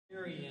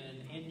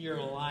your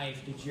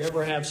life, did you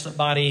ever have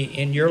somebody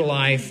in your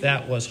life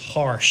that was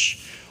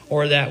harsh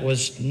or that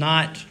was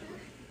not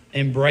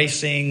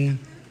embracing?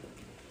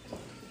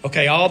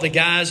 Okay, all the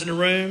guys in the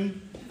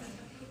room,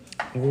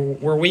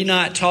 were we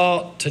not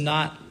taught to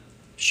not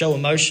show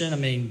emotion?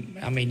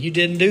 I mean, you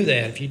didn't do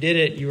that. If you did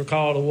it, you were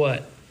called a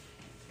what?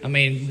 I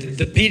mean,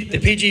 the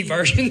PG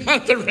version,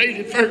 not the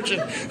rated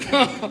version.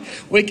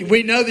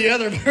 we know the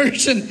other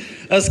version.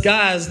 Us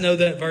guys know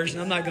that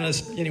version. I'm not going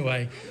to,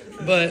 anyway.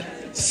 But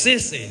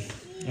sissy,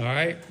 all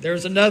right?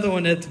 There's another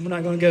one that we're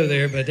not going to go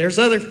there, but there's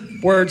other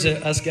words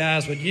that us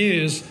guys would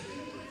use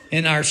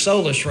in our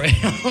soulish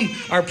realm,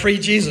 our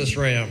pre-Jesus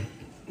realm.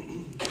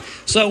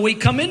 So we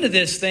come into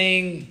this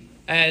thing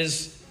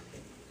as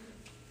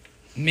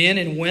men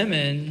and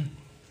women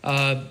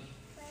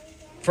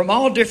from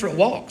all different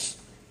walks.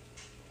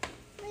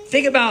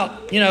 Think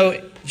about,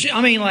 your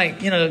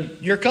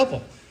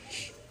couple,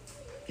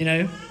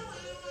 Glenn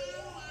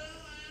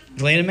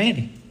and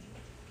Mandy,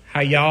 how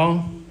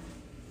y'all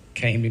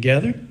came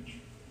together,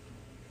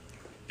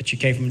 but you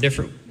came from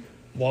different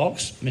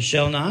walks.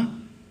 Michelle and I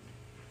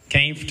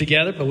came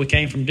together, but we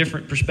came from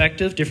different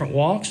perspectives, different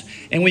walks.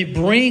 And we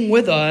bring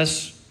with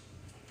us,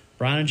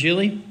 Brian and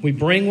Julie, we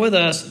bring with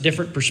us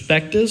different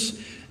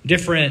perspectives,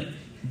 different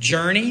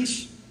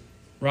journeys,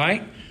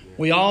 right?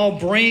 We all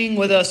bring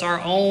with us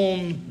our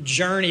own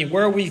journey,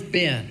 where we've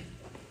been.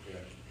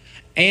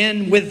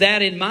 And with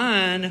that in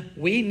mind,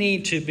 we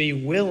need to be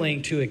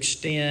willing to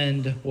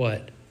extend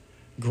what?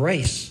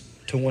 Grace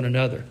to one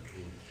another.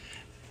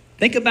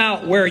 Think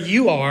about where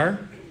you are.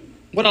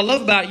 What I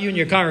love about you and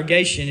your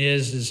congregation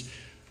is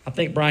I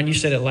think, Brian, you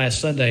said it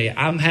last Sunday.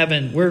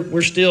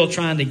 We're still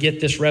trying to get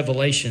this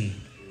revelation.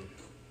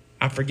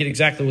 I forget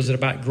exactly, was it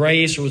about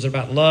grace or was it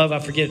about love? I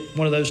forget,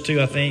 one of those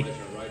two, I think.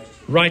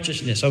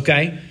 Righteousness,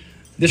 okay.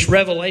 This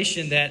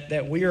revelation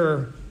that we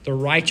are the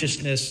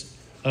righteousness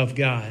of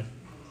God.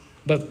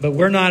 But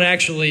we're not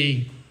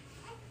actually,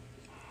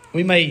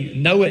 we may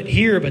know it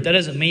here, but that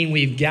doesn't mean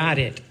we've got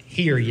it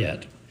here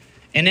yet.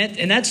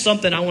 And that's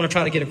something I want to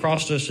try to get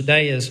across to us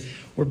today is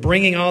we're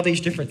bringing all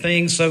these different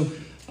things. So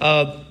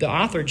the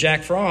author,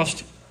 Jack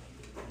Frost,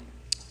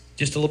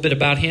 just a little bit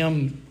about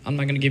him. I'm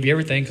not going to give you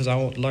everything because I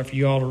would like for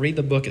you all to read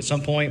the book at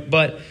some point.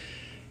 But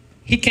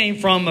he came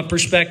from a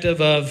perspective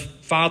of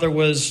father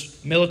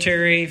was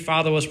military,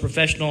 father was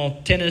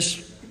professional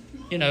tennis,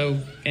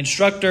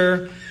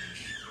 instructor.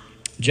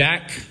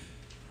 Jack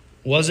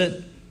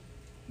wasn't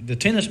the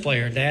tennis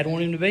player Dad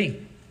wanted him to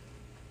be.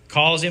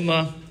 Calls him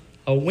a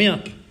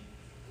wimp.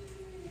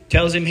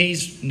 Tells him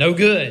he's no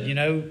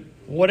good,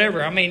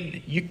 whatever. I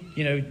mean,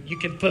 you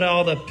can put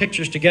all the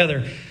pictures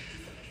together.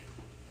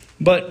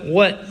 But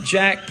what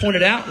Jack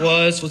pointed out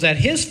was that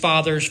his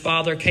father's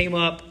father came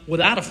up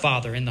without a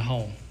father in the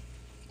home.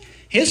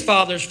 His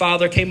father's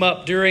father came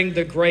up during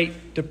the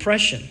Great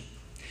Depression.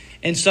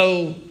 And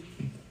so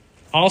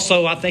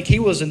also, I think he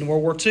was in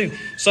World War II.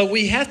 So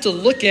we have to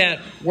look at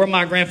where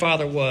my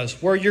grandfather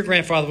was, where your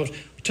grandfather was,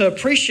 to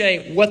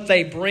appreciate what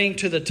they bring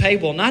to the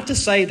table. Not to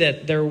say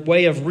that their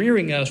way of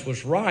rearing us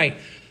was right,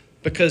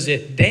 because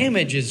it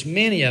damages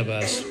many of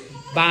us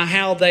by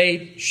how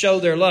they show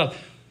their love.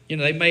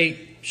 They may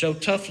show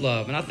tough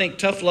love. And I think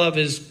tough love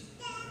is,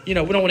 we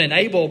don't want to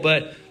enable,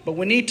 but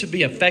we need to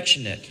be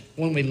affectionate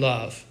when we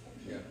love.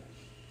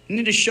 We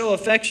need to show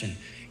affection.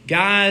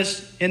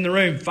 Guys in the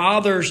room,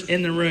 fathers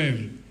in the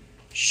room,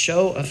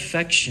 show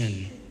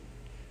affection.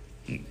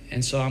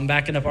 And so I'm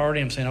backing up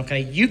already. I'm saying,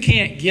 okay, you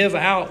can't give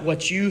out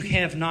what you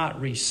have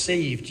not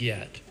received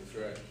yet. That's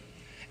right.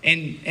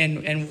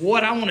 And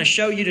what I want to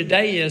show you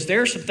today is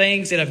there are some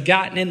things that have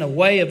gotten in the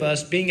way of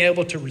us being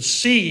able to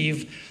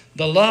receive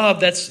the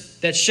love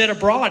that's shed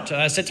abroad to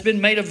us, that's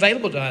been made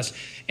available to us.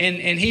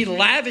 And he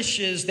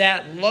lavishes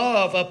that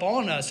love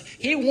upon us.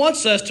 He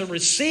wants us to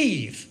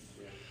receive.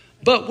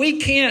 But we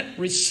can't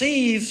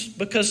receive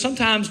because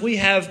sometimes we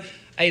have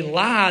a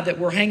lie that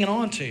we're hanging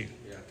on to.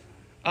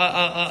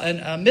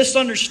 A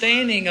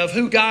misunderstanding of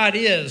who God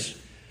is.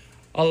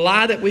 A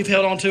lie that we've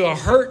held on to. A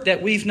hurt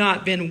that we've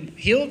not been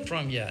healed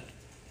from yet.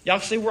 Y'all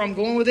see where I'm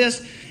going with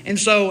this? And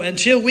so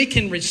until we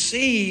can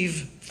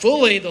receive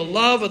fully the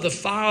love of the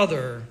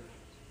Father,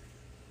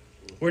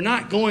 we're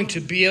not going to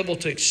be able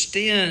to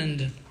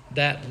extend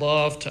that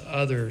love to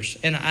others.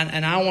 And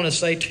I want to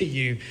say to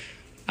you,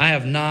 I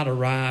have not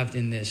arrived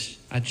in this.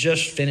 I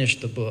just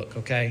finished the book,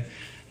 okay?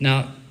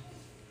 Now,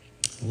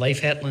 Leif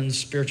Hetland's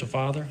spiritual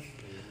father.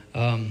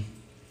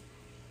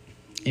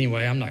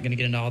 Anyway, I'm not going to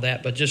get into all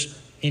that, but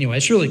anyway,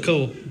 it's really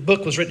cool. The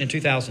book was written in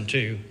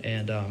 2002,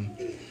 and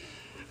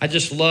I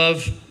just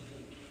love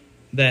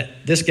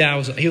that this guy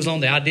was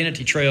on the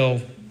identity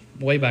trail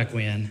way back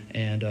when,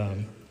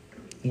 and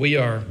we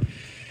are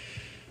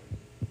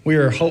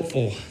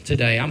hopeful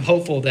today. I'm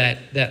hopeful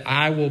that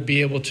I will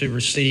be able to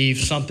receive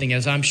something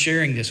as I'm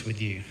sharing this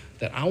with you,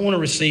 that I want to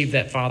receive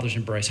that Father's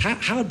embrace.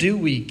 How do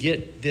we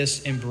get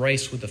this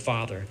embrace with the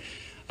Father?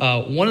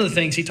 One of the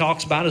things he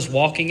talks about is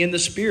walking in the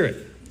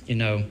Spirit,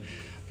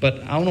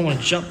 But I don't want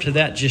to jump to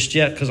that just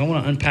yet because I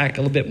want to unpack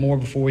a little bit more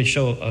before we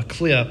show a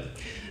clip.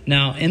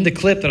 Now, in the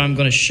clip that I'm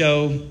going to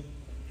show,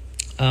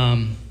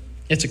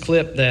 it's a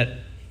clip that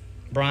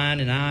Brian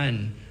and I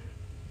and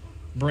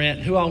Brent,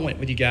 who all went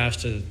with you guys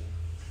to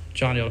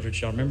John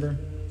Eldridge? Y'all remember?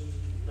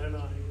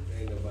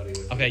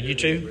 Okay, you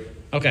two?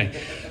 Okay.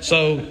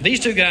 So these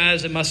two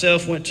guys and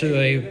myself went to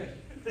a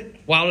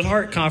Wild at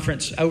Heart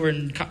conference over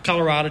in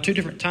Colorado, 2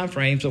 different time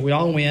frames, but we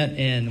all went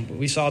and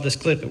we saw this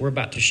clip that we're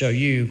about to show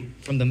you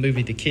from the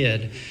movie The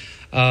Kid.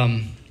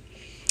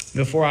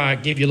 Before I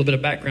give you a little bit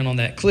of background on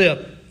that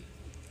clip,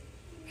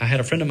 I had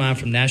a friend of mine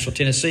from Nashville,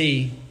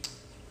 Tennessee.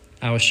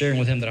 I was sharing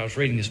with him that I was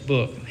reading this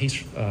book.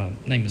 His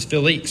name is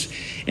Phil Eakes.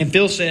 And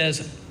Phil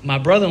says, my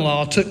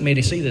brother-in-law took me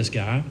to see this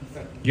guy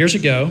years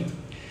ago.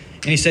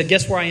 And he said,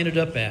 guess where I ended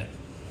up at?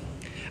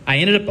 I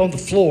ended up on the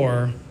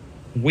floor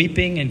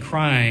weeping and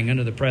crying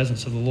under the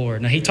presence of the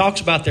Lord. Now, he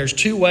talks about there's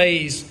 2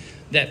 ways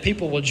that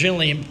people will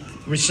generally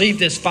receive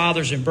this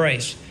Father's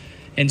embrace.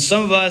 And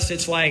some of us,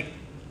 it's like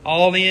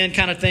all in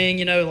kind of thing,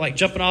 you know, like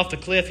jumping off the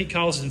cliff. He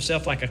calls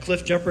himself like a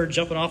cliff jumper,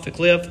 jumping off the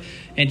cliff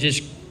and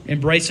just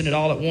embracing it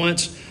all at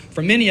once.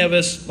 For many of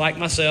us, like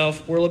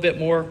myself, we're a little bit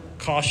more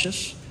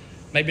cautious,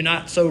 maybe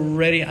not so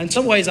ready. In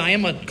some ways, I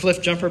am a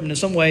cliff jumper, but in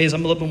some ways,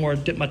 I'm a little bit more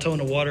dip my toe in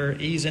the water,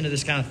 ease into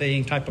this kind of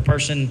thing type of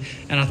person.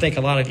 And I think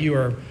a lot of you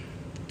are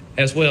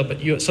as well,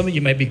 but some of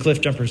you may be cliff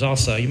jumpers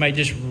also. You may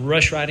just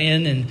rush right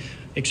in and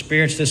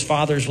experience this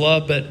Father's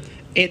love, but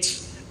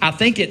I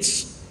think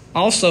it's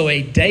also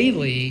a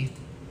daily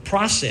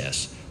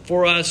process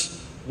for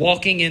us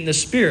walking in the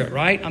Spirit,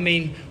 right? I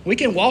mean, we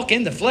can walk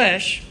in the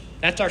flesh,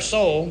 that's our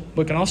soul,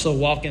 but we can also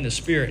walk in the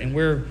Spirit, and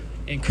we're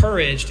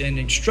encouraged and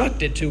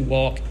instructed to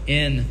walk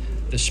in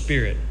the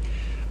Spirit.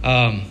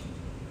 A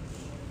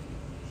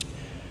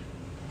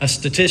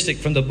statistic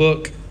from the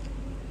book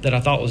that I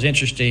thought was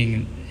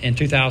interesting in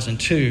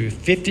 2002,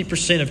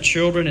 50% of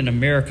children in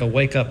America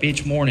wake up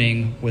each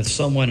morning with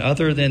someone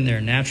other than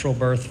their natural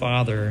birth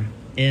father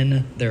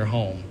in their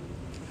home.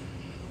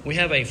 We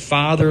have a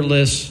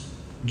fatherless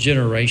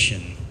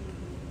generation,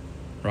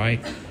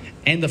 right?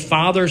 And the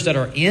fathers that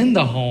are in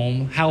the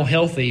home, how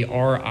healthy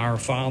are our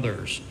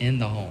fathers in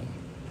the home?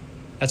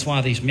 That's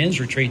why these men's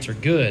retreats are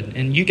good.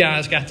 And you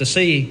guys got to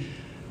see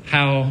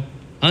how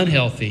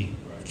unhealthy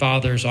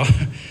fathers are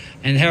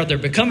and how they're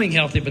becoming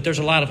healthy, but there's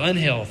a lot of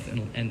unhealth.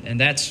 And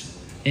that's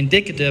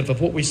indicative of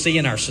what we see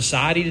in our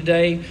society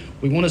today.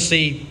 We want to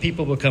see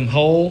people become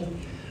whole,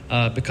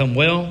 become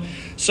well.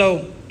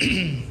 So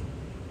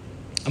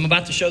I'm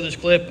about to show this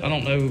clip. I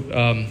don't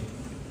know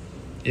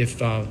if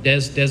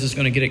Des is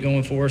going to get it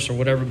going for us or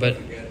whatever, but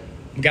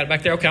we got it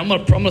back there. Okay, I'm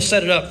gonna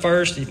set it up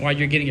first while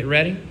you're getting it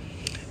ready.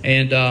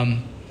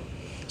 And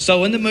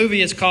so in the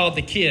movie, it's called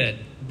The Kid.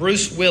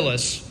 Bruce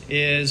Willis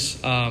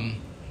is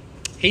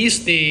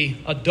he's the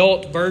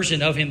adult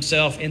version of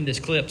himself in this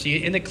clip. So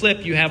in the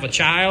clip, you have a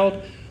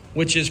child,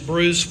 which is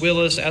Bruce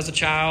Willis as a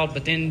child,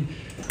 but then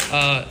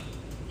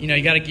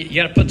you got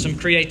to put some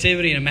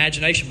creativity and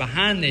imagination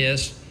behind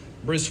this.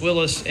 Bruce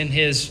Willis and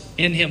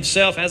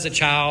himself as a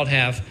child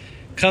have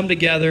come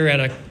together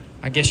at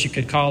I guess you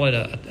could call it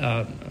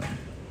a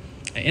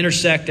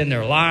intersect in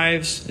their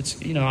lives. It's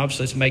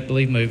obviously it's a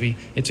make-believe movie.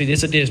 It's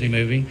a Disney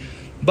movie,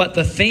 but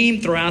the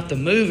theme throughout the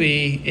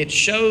movie, it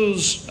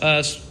shows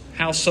us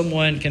how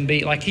someone can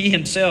be like he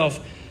himself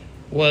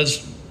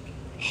was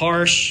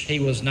harsh. He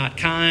was not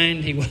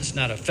kind. He was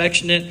not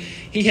affectionate.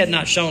 He had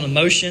not shown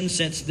emotion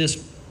since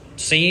this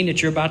scene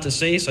that you're about to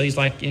see. So he's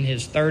like in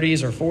his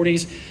 30s or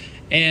 40s.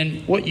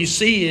 And what you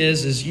see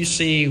is you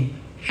see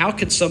how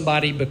could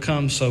somebody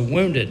become so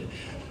wounded?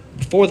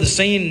 Before the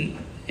scene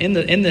in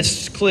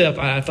this clip,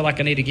 I feel like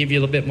I need to give you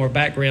a little bit more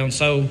background.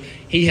 So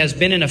he has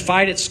been in a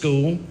fight at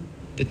school,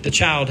 that the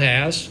child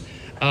has.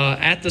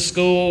 At the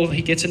school,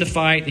 he gets in a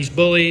fight. These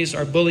bullies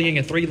are bullying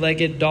a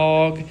 3-legged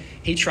dog.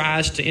 He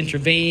tries to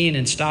intervene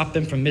and stop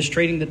them from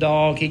mistreating the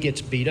dog. He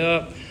gets beat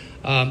up,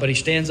 but he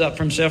stands up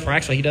for himself. Or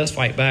actually, he does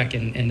fight back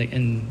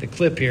in the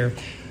clip here.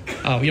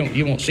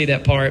 You won't see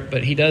that part,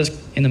 but he does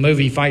in the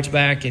movie. He fights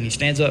back and he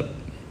stands up.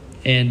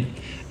 And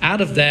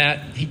out of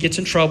that, he gets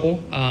in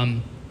trouble.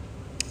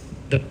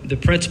 The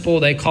principal,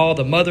 they call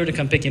the mother to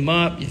come pick him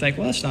up. You think,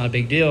 well, that's not a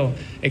big deal,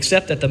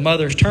 except that the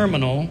mother's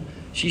terminal.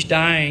 She's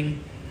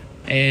dying,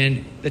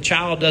 and the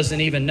child doesn't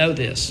even know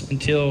this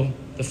until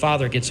the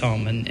father gets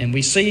home. And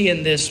we see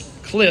in this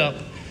clip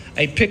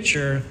a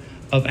picture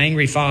of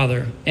angry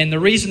father. And the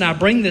reason I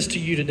bring this to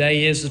you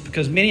today is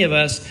because many of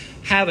us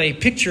have a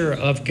picture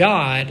of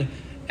God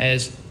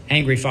as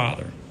angry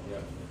father.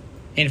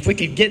 And if we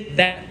could get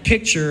that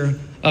picture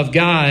of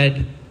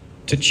God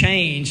to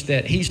change,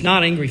 that he's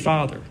not angry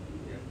father.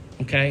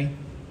 Okay?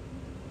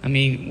 I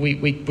mean,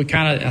 we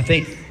kind of, I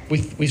think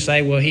we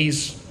say, well,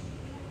 he's,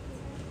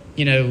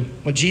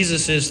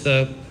 Jesus is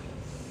the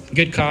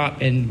good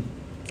cop and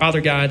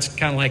Father God's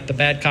kind of like the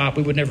bad cop.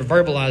 We would never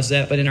verbalize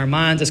that, but in our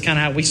minds, that's kind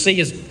of how we see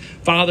his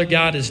Father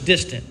God as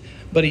distant,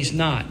 but he's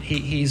not.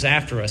 He's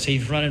after us.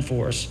 He's running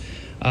for us.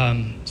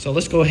 So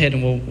let's go ahead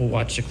and we'll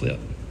watch the clip.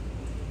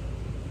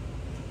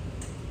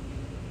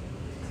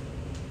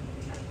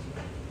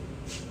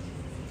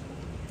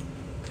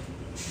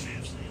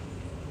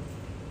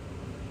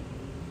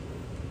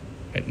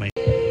 at me.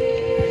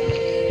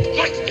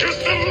 What is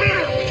the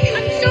matter with you?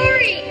 I'm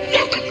sorry.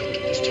 How could you do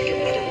this to your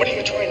mother? What are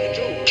you trying to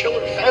do? Kill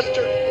her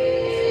faster?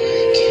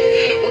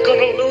 We're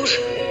gonna lose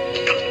her.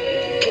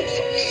 Pull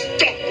some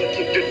stuff like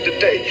you did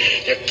today.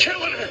 You're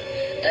killing her.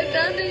 I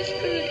found the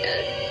screw,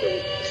 Dad. The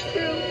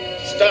screw.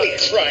 Stop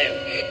trying.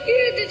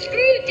 Here's the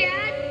screw,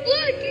 Dad.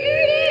 Look, here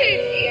it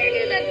is. Here it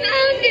is. I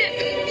found it.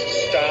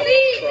 Stop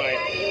Please, trying.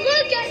 Daddy,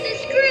 look at the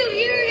screw.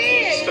 Here it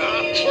is.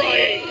 Stop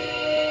trying.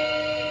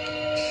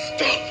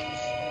 Stop.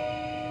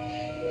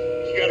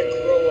 You gotta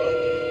grow up.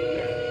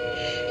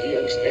 Do you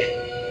understand?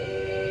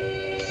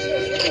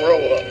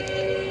 Grow up.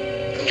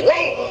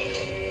 Grow up.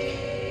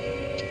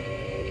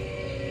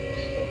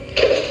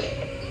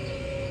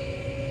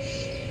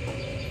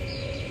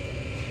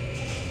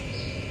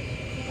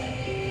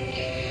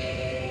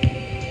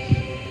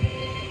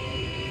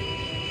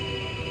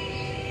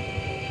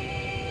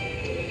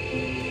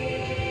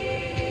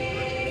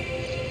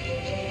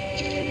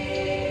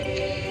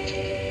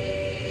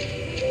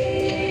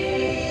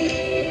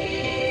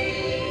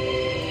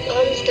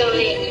 Mom's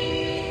dying.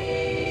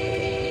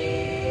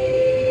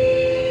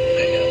 I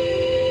know.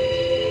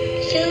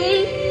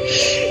 Soon?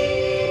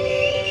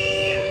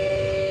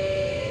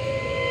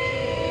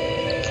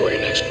 For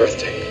your next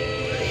birthday.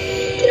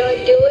 Did I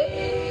do it?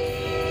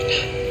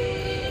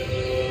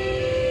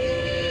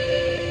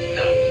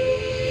 No.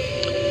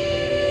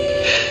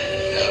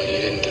 No, you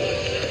didn't do it.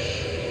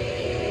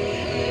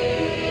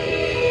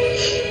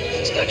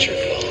 It's not your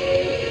fault.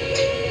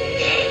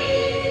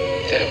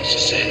 Dad was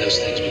just saying those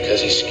things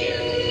because he's scared.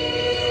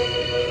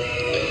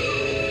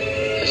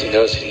 Because he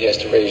knows that he has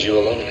to raise you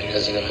alone. He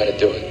doesn't know how to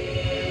do it.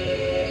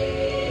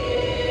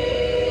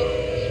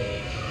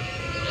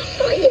 I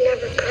thought you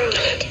never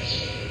cried.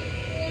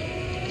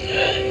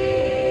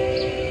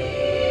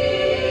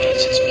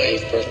 It's my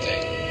 8th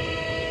birthday.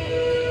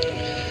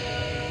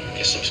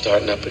 Guess I'm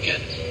starting up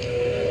again.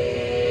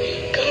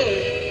 Come.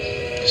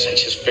 Guess I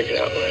just figured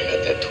out where I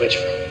got that twitch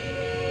from.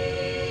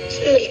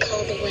 Somebody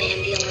call the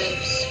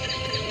ambulance.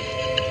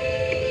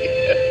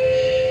 Yeah.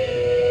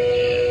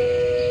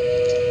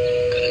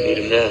 Gonna need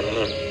him now,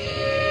 huh?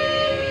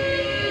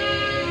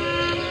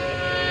 Come on.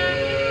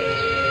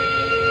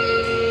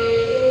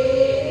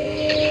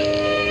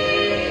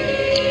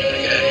 Gotta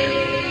get out of here.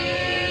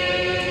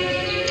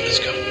 Let's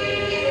go.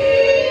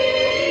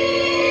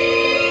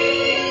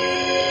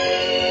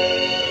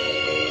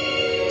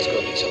 Let's go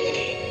get something to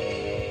eat.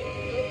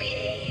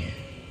 Okay.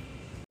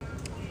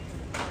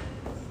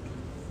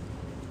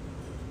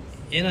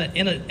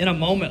 In a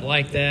moment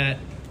like that,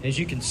 as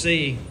you can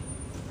see,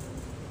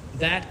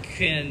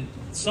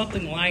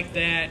 something like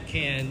that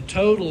can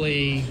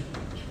totally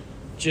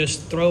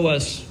just throw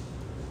us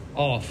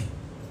off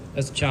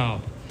as a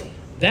child.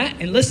 That's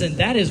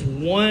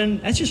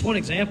just one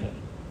example.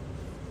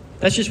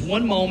 That's just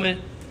one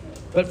moment.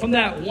 But from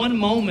that one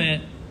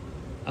moment,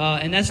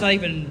 and that's not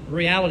even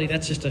reality,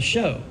 that's just a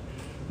show.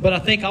 But I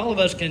think all of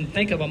us can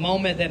think of a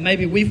moment that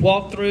maybe we've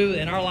walked through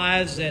in our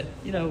lives that,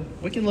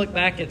 we can look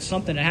back at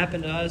something that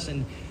happened to us,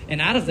 and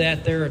out of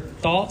that there are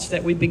thoughts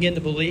that we begin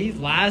to believe,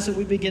 lies that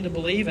we begin to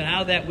believe, and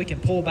out of that we can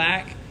pull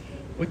back.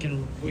 We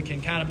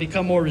can kind of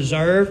become more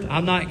reserved.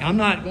 I'm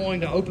not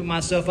going to open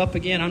myself up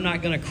again. I'm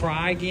not going to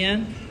cry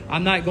again.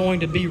 I'm not going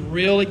to be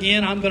real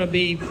again. I'm going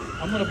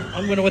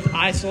to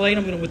isolate.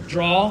 I'm going to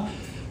withdraw.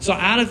 So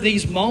out of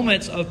these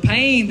moments of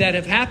pain that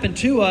have happened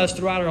to us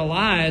throughout our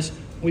lives,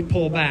 we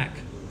pull back.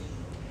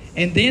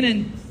 And then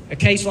in a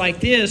case like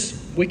this,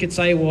 we could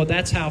say, well, if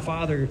that's how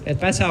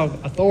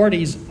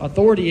authority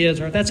is,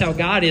 or if that's how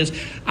God is,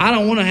 I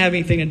don't want to have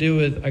anything to do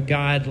with a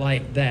God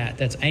like that,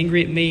 that's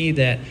angry at me,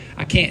 that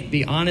I can't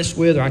be honest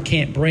with, or I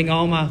can't bring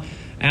all my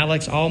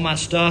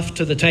stuff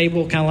to the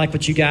table, kind of like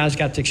what you guys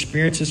got to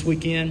experience this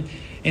weekend.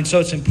 And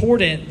so it's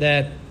important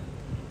that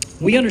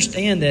we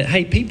understand that,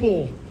 hey,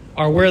 people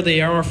are where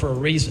they are for a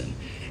reason.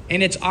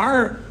 And it's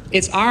our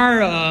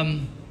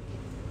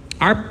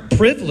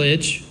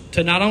privilege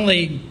to not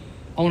only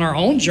on our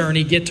own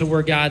journey get to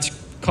where God's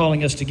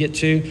calling us to get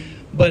to,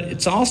 but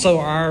it's also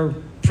our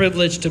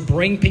privilege to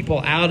bring people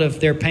out of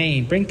their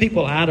pain, bring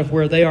people out of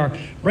where they are,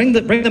 bring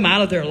them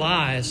out of their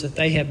lies that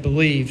they have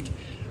believed.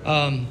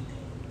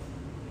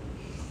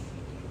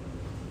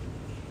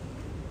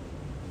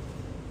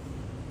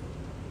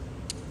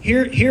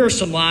 Here are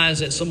some lies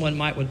that someone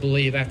would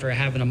believe after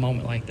having a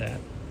moment like that.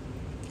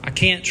 I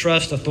can't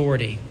trust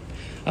authority.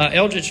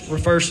 Eldridge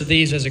refers to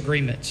these as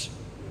agreements.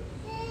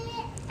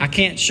 I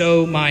can't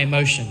show my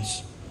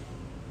emotions.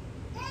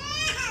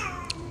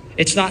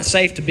 It's not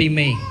safe to be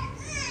me.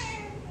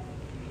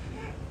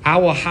 I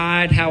will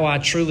hide how I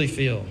truly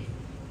feel.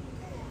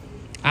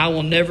 I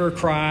will never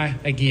cry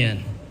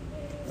again.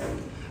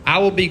 I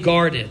will be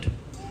guarded.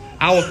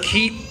 I will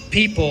keep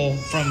people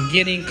from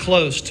getting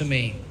close to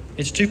me.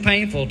 It's too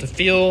painful to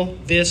feel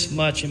this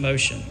much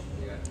emotion.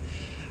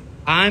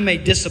 I'm a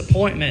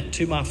disappointment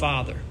to my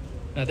Father.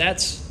 Now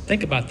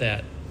think about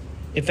that.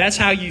 If that's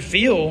how you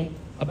feel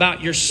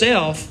about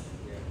yourself,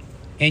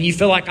 and you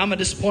feel like I'm a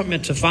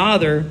disappointment to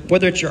Father,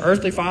 whether it's your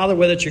earthly father,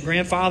 whether it's your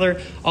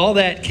grandfather, all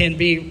that can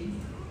be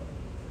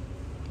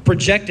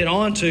projected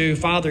onto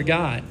Father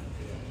God.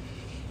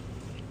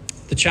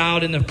 The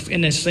child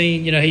in the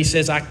scene, he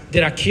says,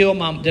 "Did I kill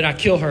Mom? Did I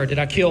kill her? Did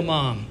I kill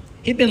Mom?"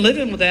 He'd been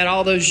living with that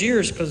all those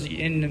years because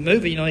in the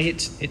movie,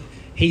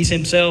 he's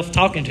himself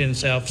talking to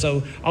himself.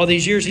 So all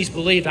these years he's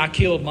believed, I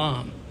killed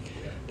Mom.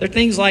 There are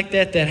things like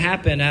that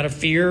happen out of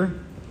fear.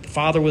 The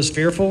father was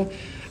fearful.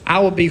 I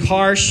will be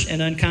harsh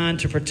and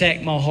unkind to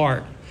protect my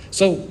heart.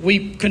 So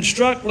we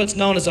construct what's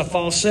known as a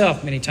false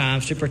self many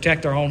times to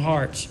protect our own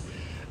hearts.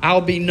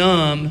 I'll be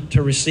numb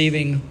to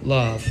receiving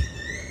love.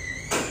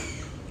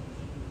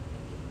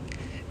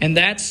 And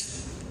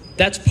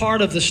that's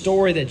part of the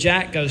story that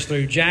Jack goes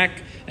through. Jack,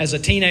 as a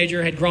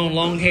teenager, had grown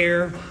long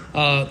hair.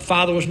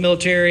 Father was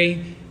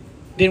military,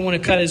 didn't want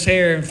to cut his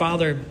hair,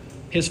 and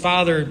his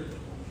father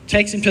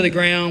takes him to the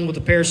ground with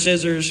a pair of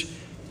scissors,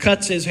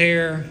 cuts his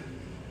hair,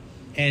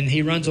 and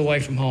he runs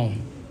away from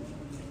home.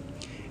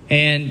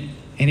 And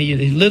he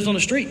lives on the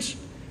streets.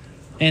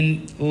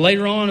 And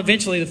later on,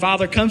 eventually, the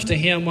father comes to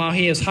him while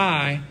he is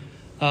high,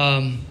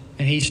 and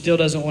he still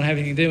doesn't want to have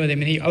anything to do with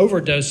him. And he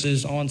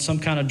overdoses on some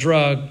kind of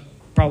drug,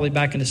 probably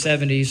back in the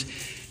 70s.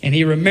 And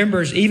he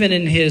remembers, even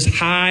in his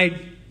high,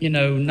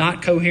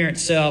 not coherent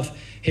self,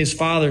 his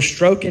father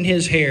stroking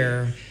his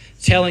hair,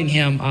 telling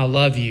him, "I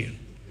love you.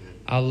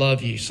 I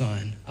love you,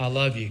 son. I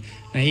love you."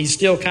 Now, he's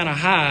still kind of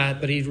high,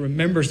 but he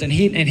remembers, and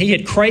he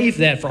had craved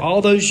that for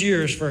all those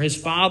years, for his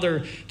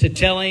father to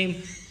tell him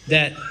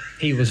that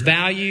he was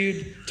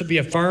valued, to be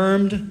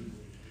affirmed.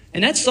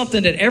 And that's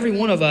something that every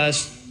one of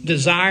us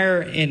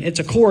desire, and it's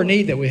a core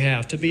need that we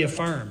have, to be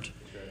affirmed,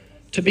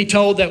 to be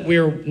told that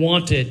we're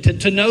wanted,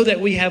 to know that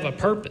we have a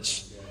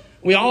purpose.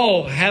 We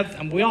all have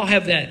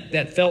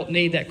that felt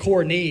need, that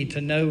core need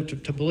to know,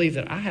 to believe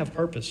that I have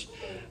purpose.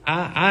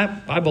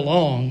 I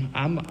belong.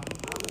 I'm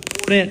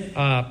important.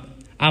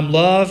 I'm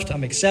loved.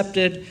 I'm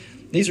accepted.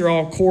 These are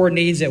all core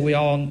needs that we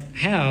all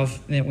have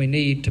and that we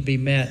need to be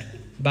met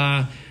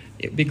by.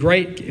 It'd be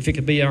great if it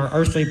could be our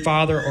earthly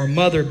father or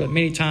mother, but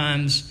many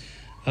times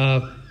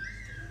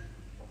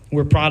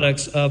we're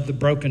products of the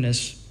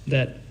brokenness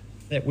that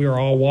we are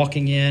all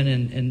walking in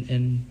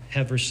and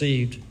have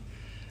received.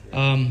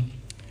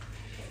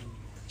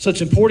 So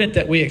it's important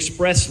that we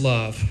express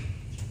love.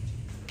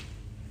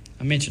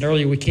 I mentioned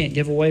earlier we can't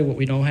give away what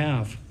we don't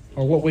have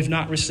or what we've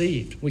not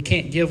received. We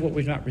can't give what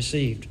we've not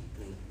received.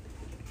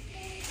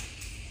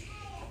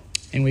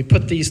 And we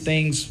put these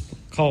things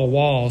called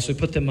walls, we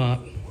put them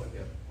up.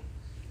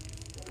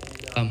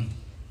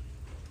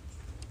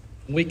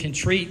 We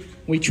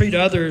treat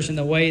others in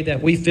the way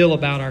that we feel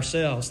about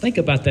ourselves. Think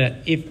about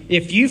that.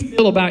 If you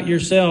feel about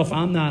yourself,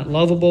 I'm not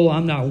lovable,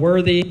 I'm not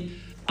worthy,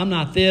 I'm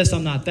not this,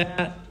 I'm not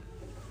that,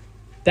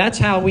 that's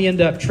how we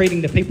end up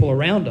treating the people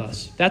around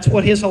us. That's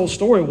what his whole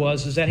story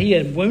was, is that he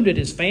had wounded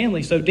his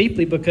family so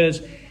deeply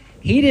because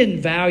he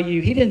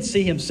didn't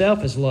see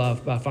himself as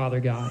loved by Father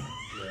God.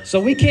 So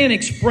we can't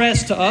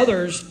express to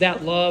others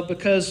that love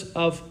because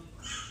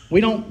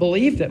we don't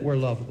believe that we're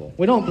lovable.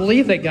 We don't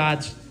believe that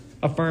God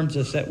affirms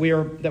us, that we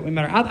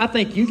matter. I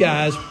think you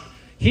guys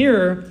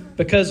here,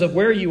 because of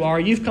where you are,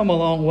 you've come a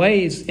long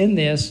ways in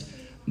this,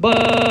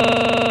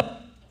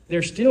 but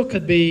there still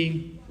could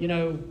be,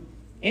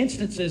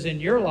 instances in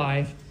your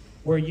life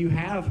where you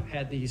have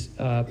had these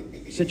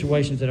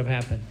situations that have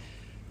happened.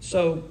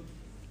 So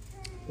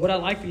what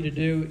I'd like for you to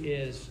do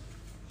is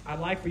I'd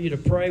like for you to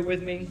pray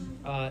with me.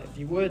 If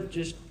you would,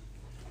 just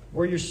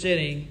where you're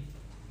sitting,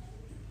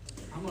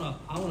 I want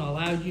to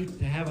allow you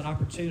to have an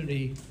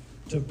opportunity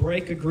to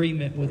break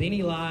agreement with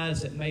any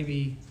lies that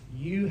maybe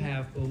you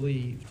have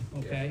believed,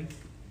 okay?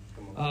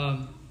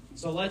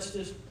 So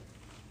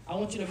I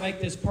want you to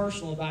make this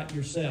personal about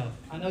yourself.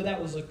 I know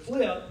that was a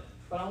clip,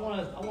 but I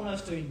want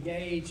us to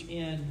engage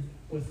in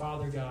with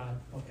Father God,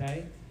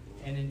 okay?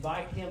 And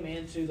invite him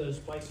into those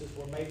places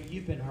where maybe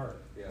you've been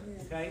hurt,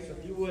 okay? So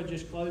if you would,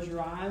 just close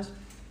your eyes,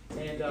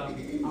 and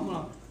I'm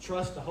going to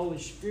trust the Holy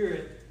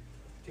Spirit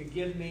to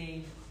give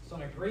me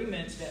some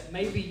agreements that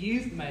maybe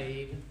you've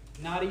made.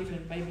 Maybe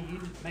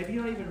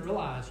you don't even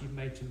realize you've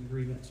made some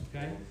agreements,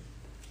 okay?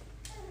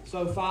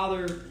 So,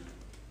 Father,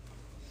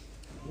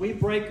 we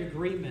break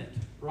agreement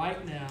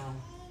right now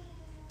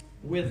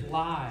with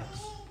lies.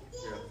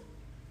 Yeah.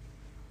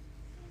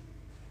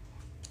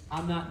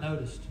 I'm not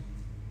noticed.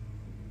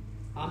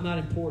 I'm not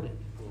important.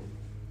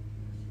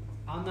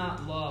 I'm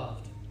not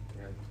loved.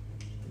 Yeah.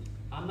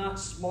 I'm not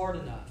smart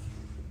enough.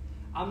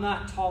 I'm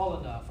not tall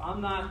enough.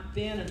 I'm not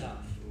thin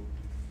enough.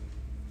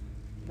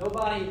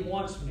 Nobody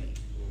wants me.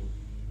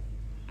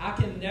 I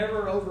can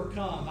never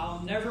overcome.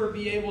 I'll never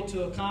be able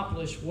to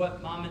accomplish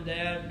what mom and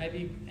dad,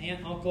 maybe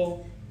aunt,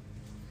 uncle,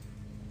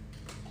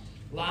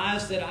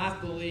 lies that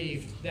I've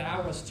believed, that I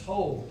was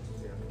told.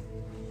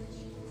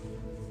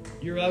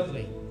 You're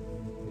ugly.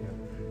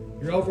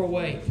 You're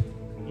overweight.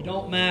 You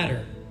don't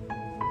matter.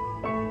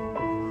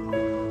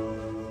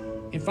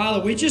 And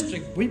Father,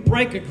 we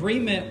break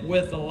agreement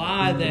with the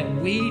lie that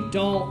we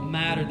don't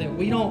matter, that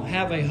we don't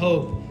have a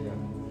hope,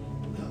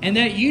 and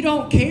that you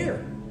don't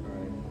care.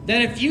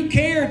 That if you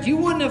cared, you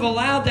wouldn't have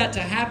allowed that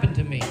to happen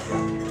to me.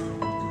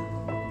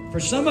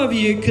 For some of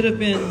you, it could have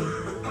been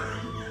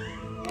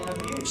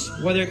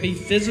whether it be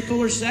physical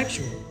or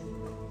sexual.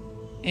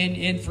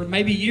 And for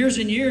maybe years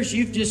and years,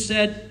 you've just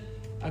said,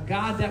 a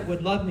God that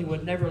would love me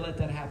would never let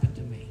that happen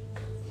to me.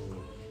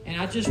 And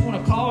I just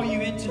want to call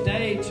you in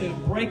today to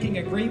breaking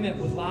agreement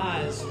with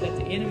lies that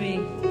the enemy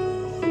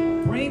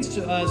brings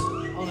to us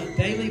on a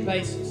daily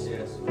basis.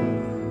 Yes.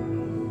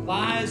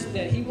 Lies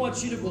that he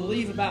wants you to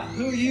believe about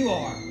who you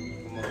are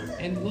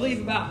and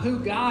believe about who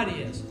God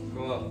is.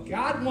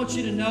 God wants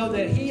you to know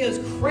that he is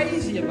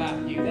crazy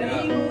about you,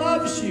 that he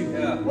loves you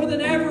with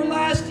an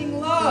everlasting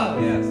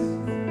love. Yes.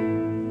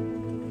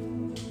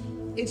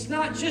 It's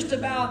not just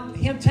about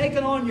him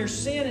taking on your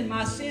sin and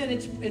my sin.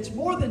 It's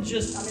more than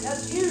just, I mean,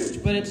 that's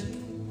huge, but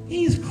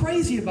he's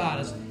crazy about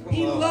us.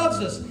 He loves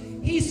us.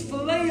 He's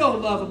phileo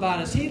love about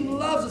us. He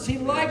loves us. He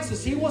likes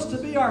us. He wants to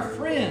be our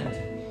friend.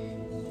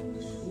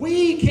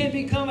 We can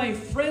become a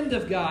friend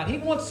of God. He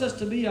wants us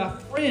to be a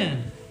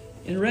friend.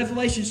 In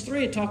Revelation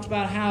 3, it talks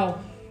about how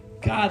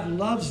God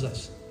loves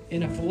us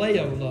in a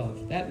phileo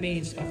love. That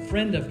means a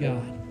friend of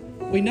God.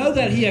 We know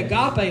that he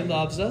agape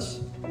loves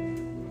us.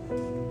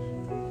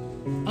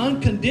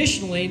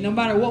 Unconditionally, no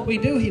matter what we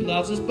do, he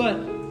loves us, but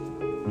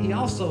he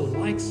also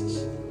likes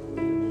us.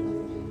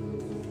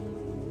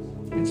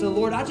 And so,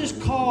 Lord, I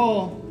just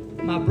call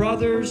my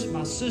brothers,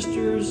 my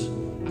sisters,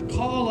 I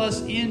call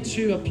us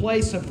into a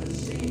place of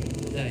receiving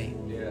today.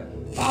 Yeah.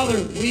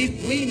 Father, we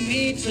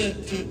need to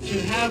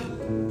have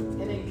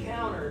an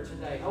encounter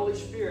today. Holy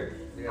Spirit,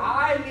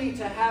 I need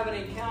to have an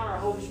encounter,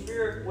 Holy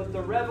Spirit, with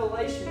the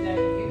revelation that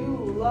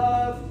you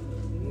love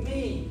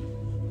me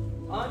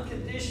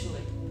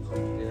unconditionally.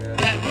 Yeah.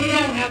 That we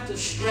don't have to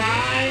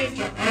strive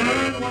to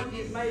earn what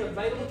you've made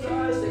available to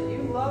us, that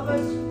you love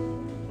us.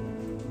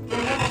 You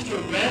have us to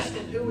rest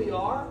in who we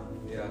are,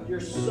 your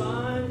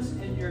sons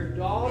and your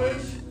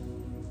daughters.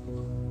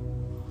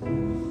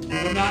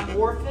 We're not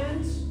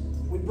orphans.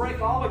 We break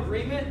all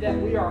agreement that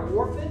we are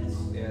orphans.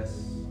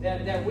 Yes.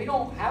 That we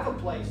don't have a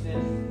place. That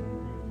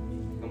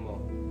Come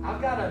on. I've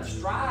got to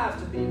strive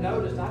to be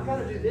noticed. I've got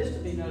to do this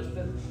to be noticed.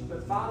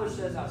 But Father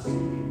says, I see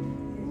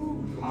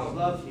you. I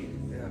love you.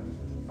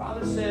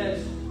 Father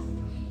says,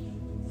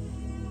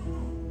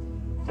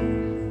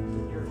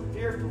 you're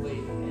fearfully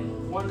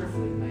and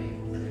wonderfully made.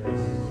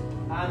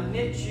 I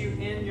knit you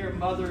in your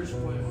mother's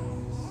womb.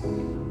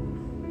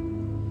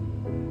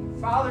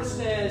 Father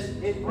says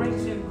it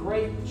brings him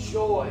great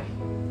joy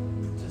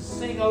to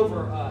sing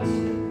over us,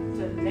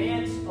 to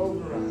dance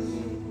over us.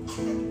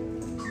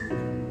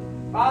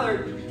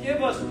 Father,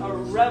 give us a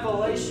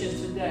revelation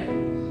today.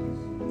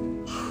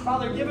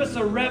 Father, give us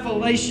a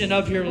revelation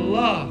of your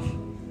love.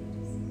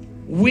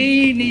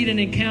 We need an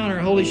encounter,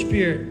 Holy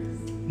Spirit,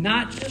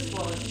 not just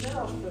for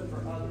ourselves, but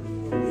for others.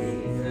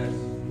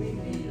 We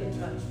need a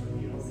touch from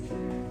you, Holy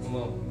Spirit. Come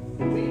on.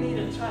 We need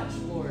a touch,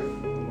 Lord.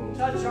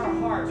 Touch our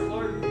hearts,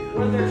 Lord.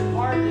 Where there's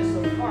hardness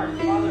of heart,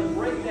 Father,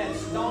 break that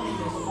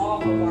stoniness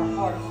off of our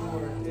hearts,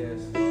 Lord.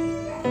 Yes.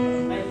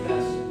 Make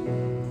us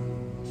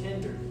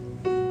tender.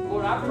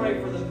 Lord, I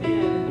pray for the men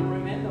in the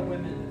room and the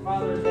women,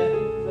 Father, that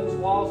those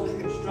walls are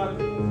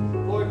constructed.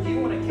 Lord, you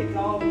want to kick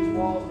all these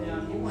walls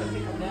down. You want to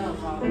kick them down,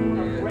 Father. You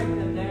want to break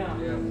them down.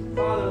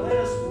 Father, let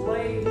us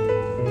lay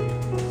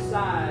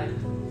aside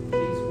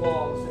these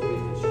walls that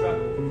we've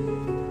constructed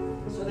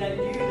so that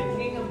you, the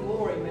King of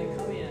Glory, may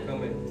come in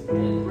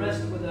and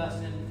rest with us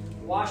and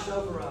wash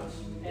over us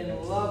and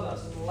love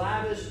us,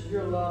 lavish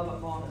your love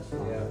upon us,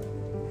 Father.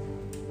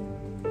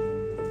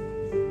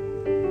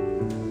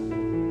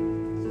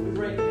 So we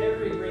break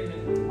every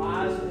agreement with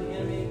lies of the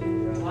enemy,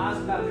 lies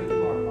about who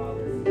you are,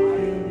 Father. In the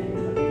mighty name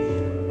of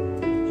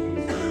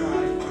Jesus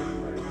Christ, we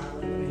pray.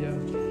 Hallelujah.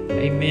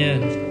 Amen.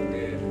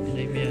 And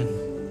amen.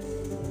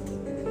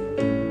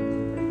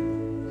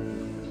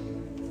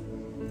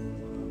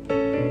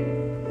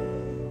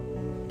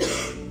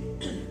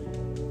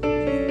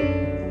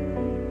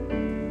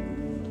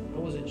 I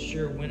wasn't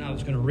sure when I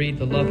was going to read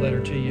the love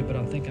letter to you, but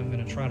I think I'm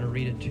going to try to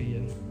read it to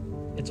you.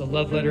 It's a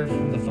love letter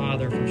from the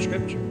Father from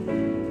Scripture.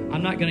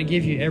 I'm not going to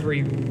give you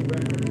every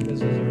reference because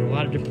there are a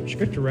lot of different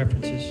Scripture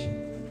references.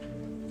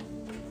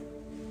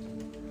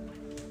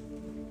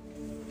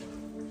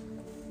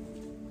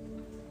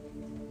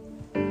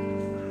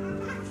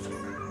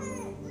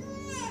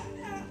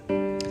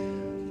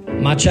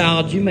 My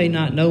child, you may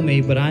not know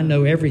me, but I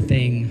know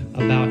everything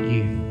about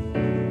you.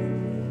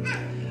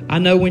 I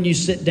know when you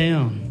sit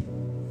down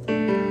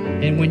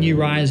and when you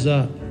rise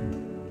up.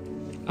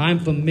 I'm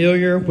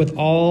familiar with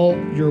all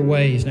your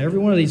ways. Now, every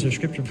one of these are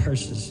scripture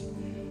verses.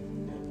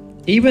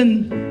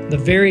 Even the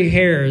very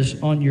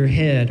hairs on your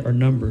head are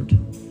numbered.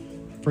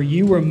 For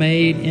you were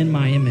made in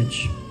my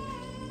image.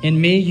 In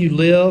me you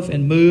live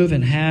and move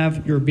and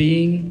have your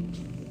being.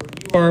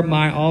 You are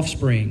my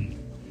offspring.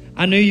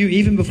 I knew you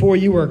even before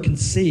you were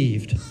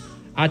conceived.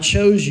 I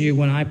chose you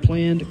when I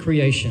planned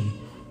creation.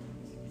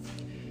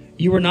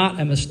 You were not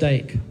a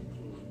mistake,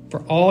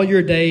 for all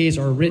your days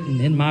are written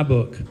in my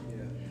book.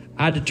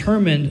 I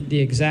determined the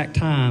exact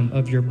time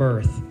of your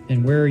birth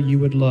and where you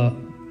would live.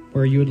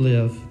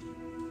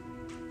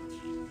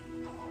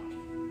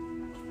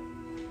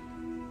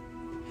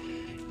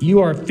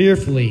 You are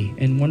fearfully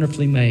and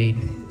wonderfully made.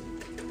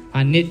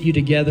 I knit you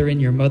together in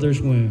your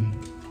mother's womb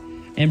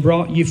and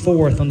brought you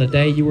forth on the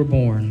day you were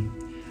born.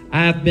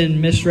 I have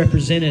been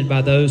misrepresented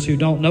by those who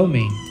don't know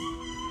me.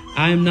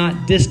 I am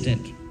not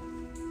distant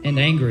and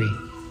angry,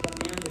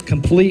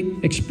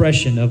 complete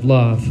expression of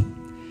love.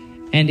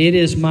 And it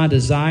is my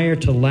desire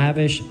to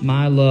lavish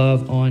my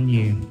love on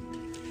you.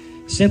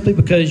 Simply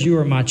because you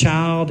are my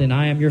child and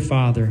I am your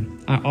father,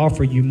 I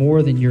offer you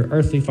more than your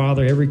earthly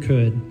father ever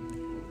could.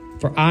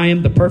 For I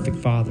am the perfect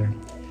father.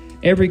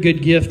 Every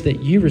good gift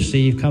that you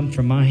receive comes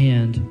from my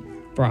hand.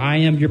 For I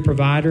am your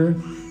provider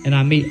and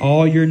I meet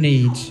all your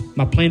needs.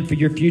 My plan for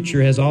your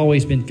future has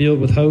always been filled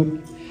with hope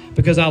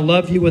because I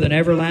love you with an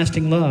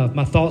everlasting love.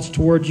 My thoughts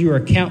towards you are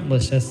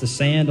countless as the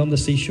sand on the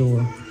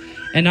seashore.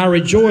 And I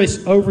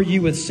rejoice over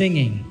you with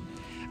singing.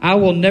 I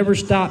will never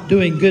stop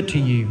doing good to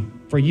you,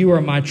 for you are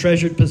my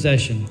treasured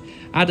possession.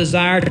 I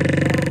desire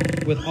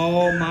with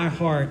all my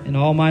heart and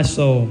all my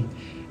soul,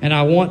 and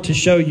I want to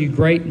show you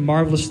great and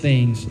marvelous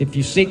things. If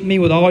you seek me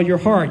with all your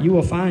heart, you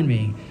will find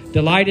me.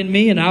 Delight in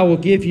me, and I will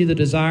give you the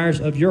desires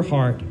of your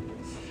heart.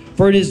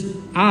 For it is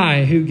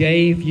I who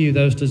gave you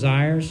those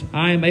desires.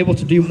 I am able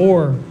to do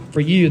more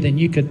for you than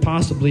you could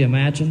possibly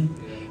imagine.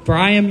 For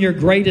I am your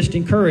greatest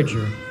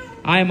encourager.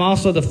 I am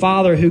also the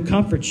Father who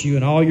comforts you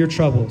in all your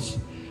troubles.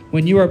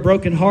 When you are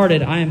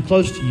brokenhearted, I am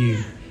close to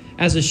you.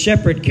 As a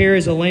shepherd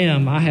carries a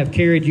lamb, I have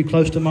carried you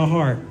close to my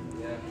heart.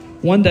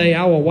 One day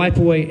I will wipe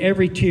away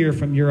every tear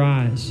from your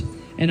eyes,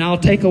 and I'll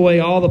take away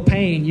all the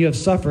pain you have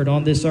suffered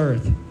on this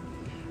earth.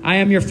 I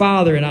am your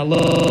Father, and I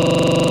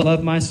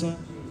love my Son.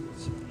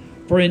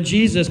 For in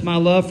Jesus my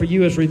love for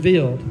you is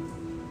revealed.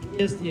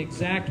 He is the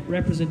exact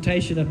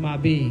representation of my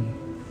being.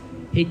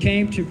 He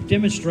came to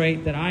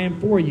demonstrate that I am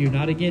for you,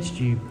 not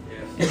against you,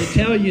 and to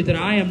tell you that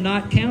I am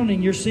not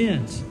counting your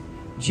sins.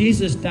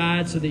 Jesus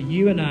died so that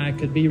you and I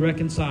could be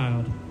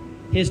reconciled.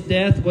 His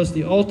death was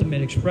the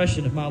ultimate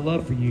expression of my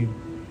love for you.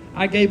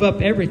 I gave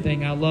up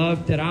everything I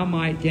loved that I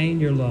might gain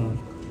your love.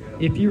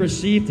 If you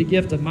receive the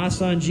gift of my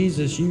Son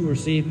Jesus, you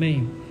receive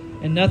me,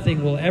 and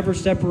nothing will ever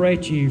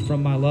separate you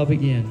from my love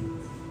again.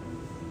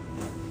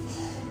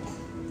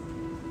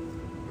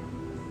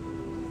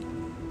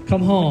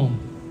 Come home,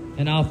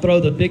 and I'll throw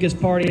the biggest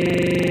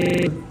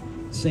party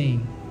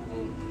seen.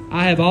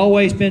 I have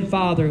always been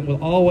Father and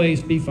will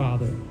always be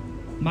Father.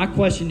 My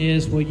question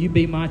is, will you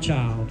be my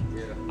child?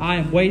 I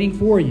am waiting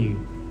for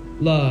you.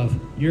 Love,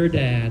 your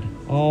dad,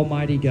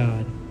 Almighty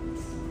God.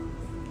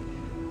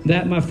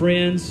 That, my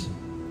friends,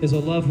 is a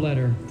love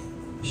letter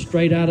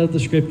straight out of the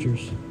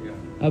Scriptures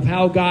of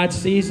how God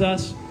sees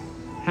us,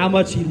 how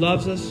much He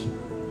loves us,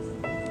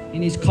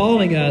 and He's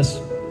calling us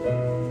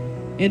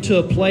into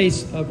a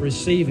place of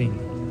receiving.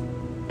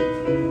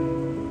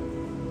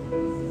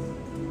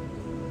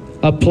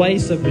 A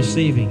place of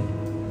receiving.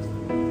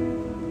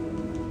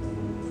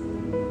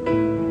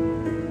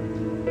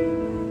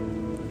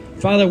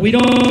 Father, we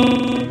don't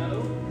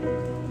know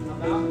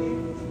about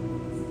you.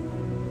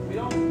 We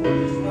don't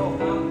just know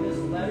about this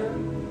letter.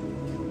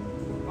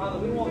 Father,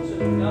 we want to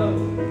know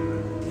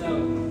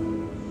you.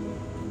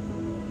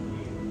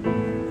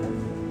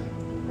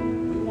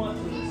 We want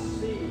to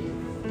receive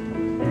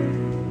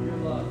your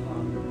love,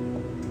 Father. We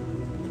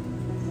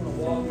want to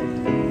walk with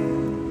you.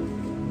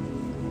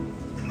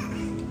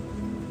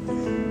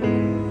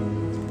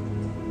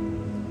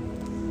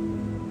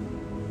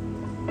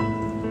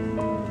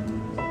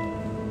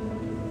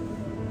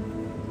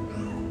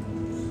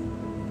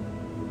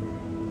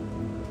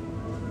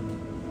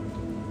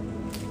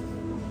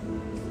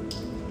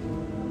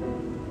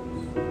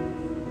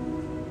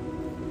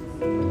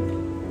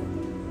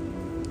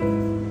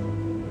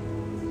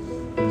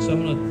 So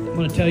I'm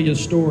going to tell you a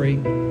story.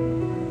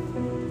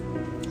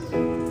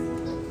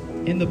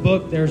 In the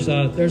book, there's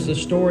a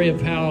story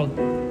of how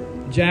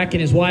Jack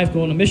and his wife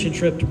go on a mission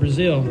trip to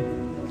Brazil.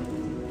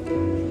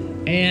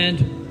 And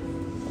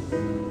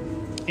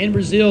in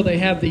Brazil, they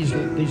have these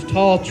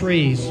tall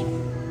trees.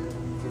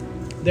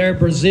 They're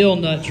Brazil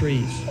nut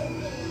trees.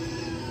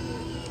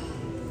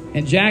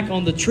 And Jack,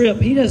 on the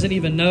trip, he doesn't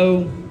even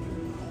know.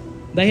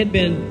 They had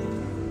been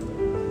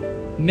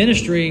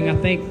ministering, I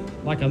think,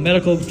 like a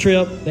medical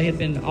trip. They had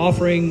been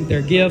offering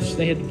their gifts.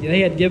 They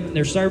had given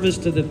their service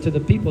to the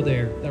people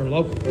there that were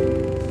local.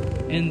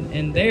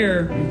 And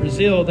there in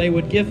Brazil, they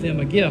would give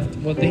them a gift.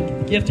 Well, the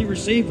gift he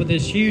received was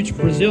this huge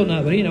Brazil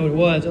nut, but he didn't know what it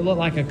was. It looked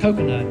like a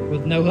coconut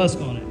with no husk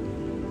on it.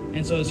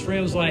 And so his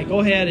friend was like,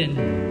 "Go ahead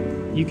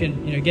and you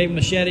can, gave him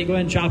a machete. Go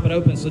ahead and chop it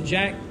open." So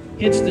Jack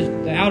hits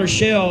the outer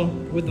shell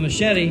with the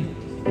machete,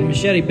 and the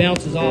machete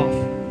bounces off.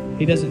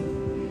 He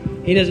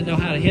doesn't know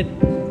how to hit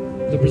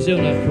the Brazil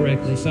nut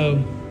correctly. So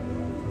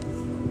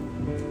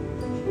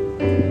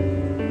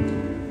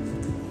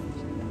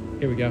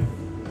here we go.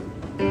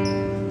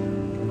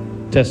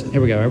 Testing.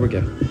 Here we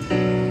go.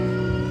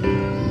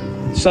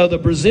 So the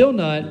Brazil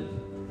nut,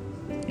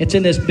 it's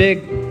in this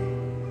big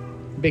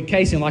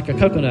casing like a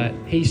coconut.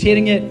 He's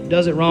hitting it,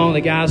 does it wrong.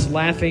 The guy's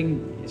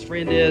laughing. His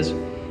friend is.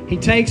 He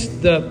takes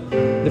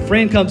the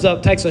friend comes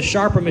up, takes a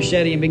sharper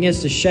machete and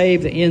begins to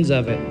shave the ends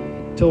of it.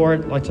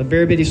 toward, like a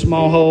very bitty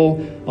small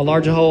hole, a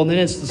larger hole, and then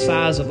it's the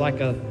size of like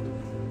a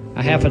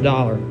half a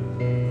dollar.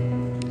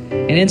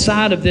 And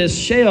inside of this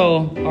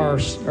shell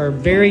are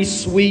very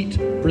sweet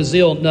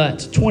Brazil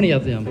nuts, 20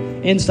 of them,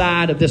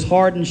 inside of this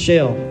hardened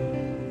shell.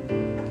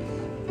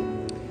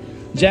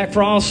 Jack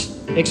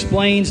Frost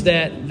explains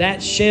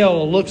that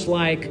shell looks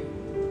like,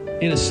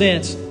 in a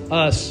sense,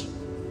 us.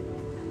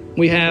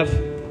 We have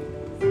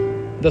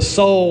the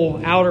soul,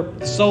 the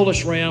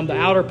soulish realm, the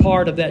outer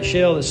part of that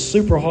shell is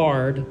super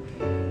hard,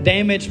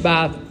 damaged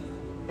by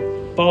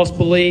false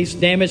beliefs,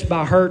 damaged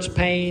by hurts,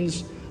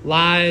 pains,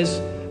 lies.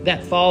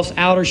 That false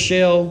outer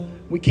shell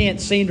we can't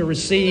seem to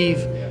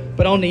receive.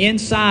 But on the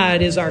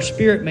inside is our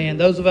spirit man,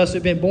 those of us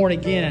who've been born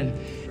again.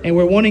 And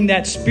we're wanting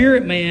that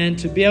spirit man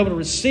to be able to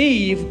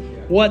receive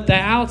what the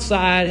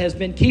outside has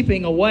been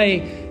keeping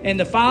away. And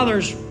the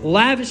Father's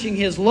lavishing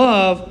His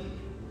love,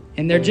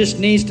 and there just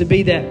needs to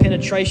be that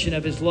penetration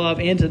of His love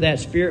into that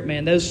spirit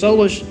man. That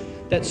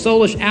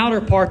soulish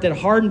outer part, that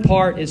hardened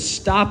part, is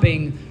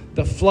stopping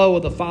the flow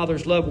of the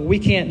Father's love. We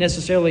can't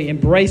necessarily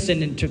embrace it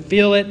and to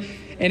feel it.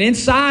 And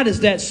inside is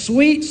that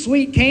sweet,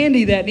 sweet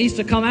candy that needs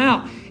to come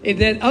out,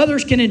 that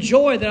others can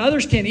enjoy, that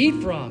others can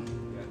eat from.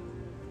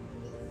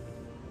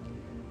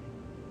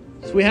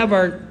 So we have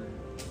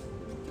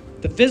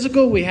the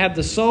physical, we have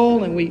the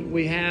soul, and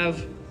we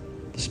have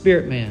the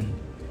spirit man.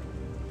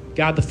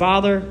 God the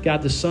Father,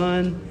 God the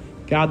Son,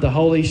 God the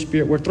Holy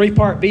Spirit. We're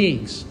three-part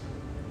beings.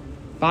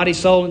 Body,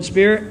 soul, and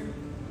spirit.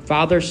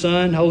 Father,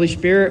 Son, Holy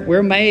Spirit.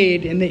 We're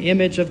made in the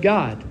image of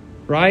God.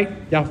 Right?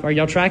 Are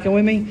y'all tracking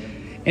with me?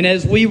 And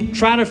as we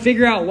try to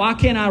figure out, why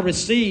can't I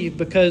receive?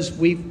 Because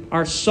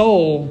our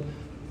soul,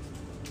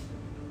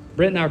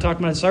 Britt and I were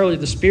talking about this earlier,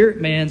 the spirit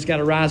man's got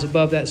to rise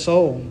above that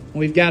soul.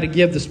 We've got to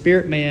give the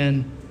spirit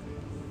man,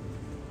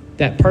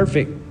 that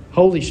perfect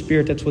Holy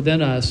Spirit that's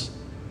within us,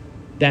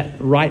 that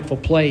rightful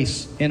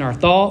place in our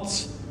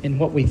thoughts, in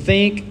what we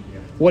think,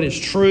 what is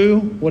true,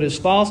 what is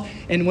false.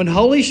 And when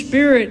Holy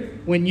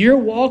Spirit, when you're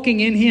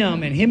walking in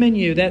Him and Him in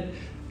you, that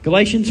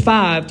Galatians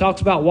 5 talks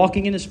about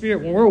walking in the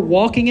Spirit. When we're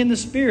walking in the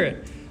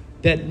Spirit,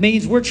 that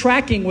means we're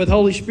tracking with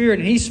Holy Spirit,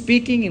 and He's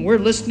speaking and we're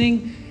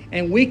listening,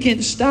 and we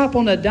can stop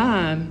on a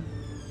dime,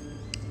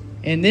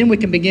 and then we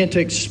can begin to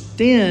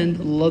extend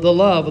the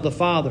love of the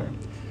Father.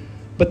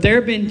 But there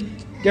have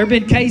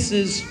been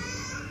cases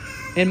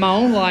in my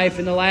own life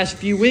in the last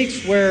few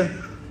weeks where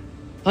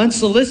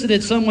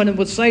unsolicited someone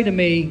would say to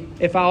me,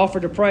 if I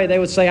offered to pray, they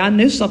would say, I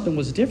knew something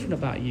was different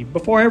about you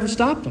before I ever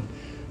stopped them.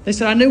 They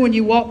said, I knew when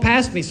you walked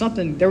past me,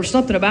 there was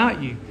something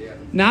about you. Yeah.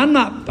 Now,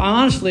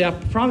 I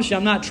promise you,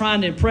 I'm not trying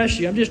to impress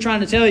you. I'm just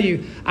trying to tell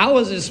you, I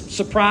was as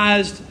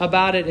surprised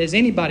about it as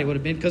anybody would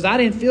have been, because I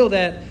didn't feel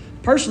that,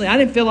 personally, I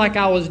didn't feel like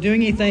I was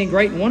doing anything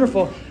great and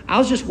wonderful. I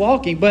was just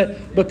walking.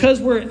 But because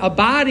we're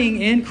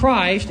abiding in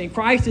Christ, and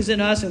Christ is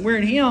in us, and we're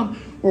in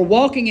Him, we're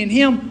walking in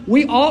Him,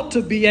 we ought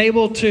to be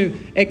able to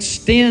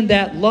extend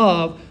that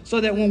love,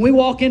 so that when we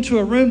walk into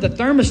a room,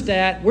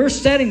 we're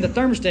setting the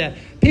thermostat.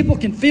 People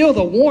can feel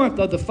the warmth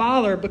of the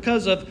Father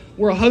because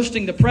we're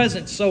hosting the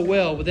presence so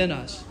well within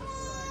us.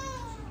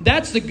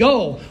 That's the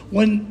goal.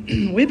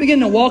 When we begin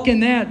to walk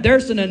in that,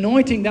 there's an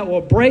anointing that will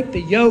break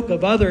the yoke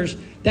of others,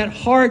 that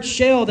hard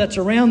shell that's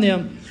around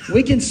them.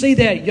 We can see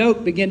that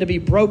yoke begin to be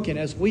broken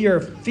as we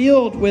are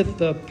filled with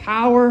the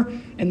power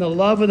and the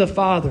love of the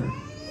Father.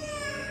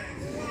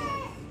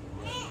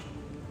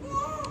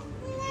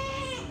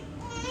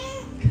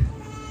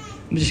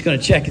 I'm just going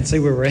to check and see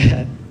where we're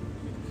at.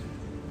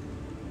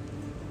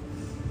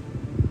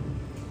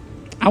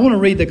 I want to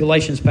read the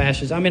Galatians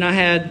passage. I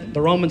had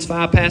the Romans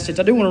 5 passage.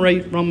 I do want to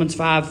read Romans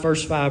 5,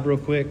 verse 5 real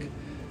quick.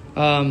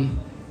 I'm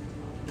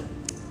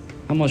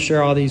going to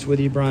share all these with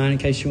you, Brian, in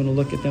case you want to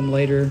look at them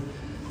later.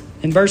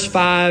 In verse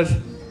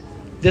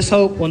 5, this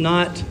hope will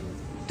not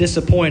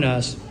disappoint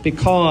us,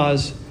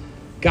 because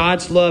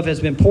God's love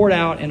has been poured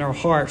out in our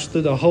hearts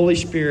through the Holy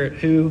Spirit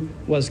who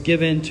was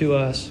given to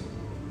us.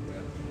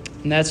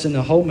 And that's in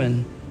the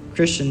Holman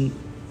Christian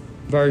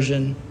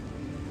version.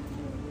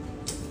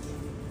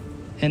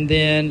 And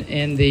then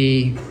in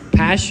the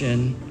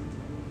Passion,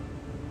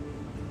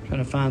 I'm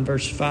trying to find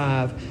verse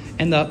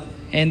 5.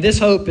 And this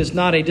hope is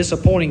not a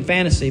disappointing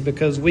fantasy,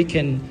 because we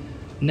can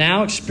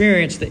now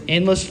experience the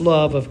endless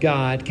love of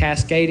God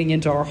cascading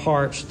into our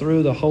hearts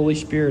through the Holy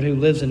Spirit who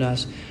lives in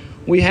us.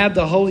 We have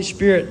the Holy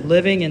Spirit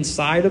living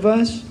inside of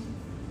us.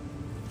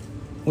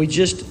 We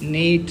just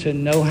need to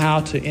know how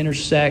to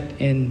intersect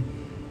and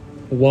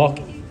walk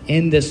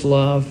in this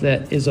love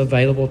that is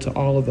available to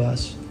all of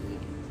us.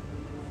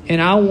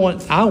 And I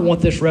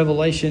want this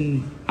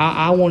revelation.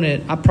 I want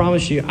it. I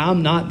promise you,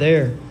 I'm not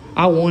there.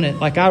 I want it.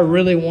 Like, I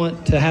really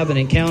want to have an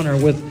encounter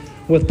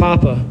with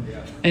Papa.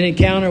 An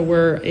encounter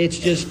where it's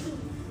just,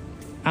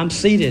 I'm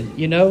seated,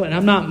 and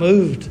I'm not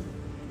moved.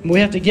 And we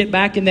have to get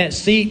back in that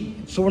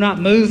seat so we're not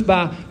moved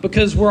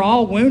because we're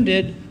all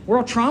wounded. We're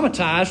all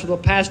traumatized for the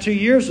past 2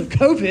 years of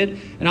COVID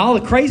and all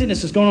the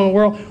craziness that's going on in the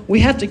world.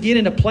 We have to get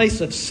in a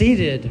place of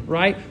seated,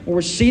 right? Where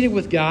we're seated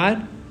with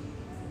God.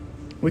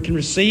 We can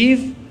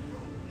receive,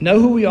 know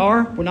who we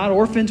are. We're not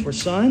orphans, we're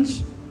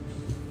sons.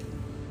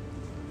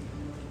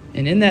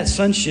 And in that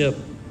sonship,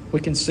 we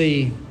can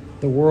see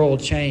the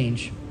world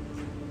change.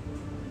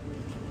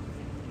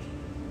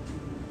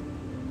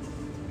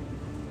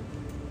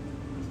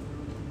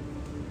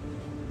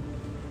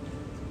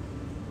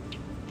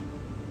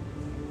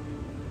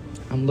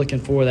 I'm looking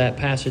for that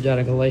passage out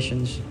of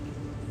Galatians.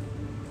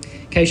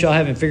 In case y'all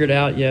haven't figured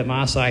out yet,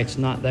 my eyesight's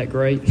not that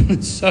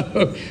great.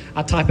 So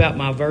I type out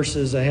my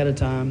verses ahead of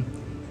time.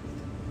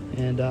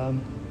 And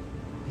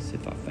let's see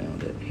if I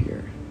found it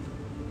here.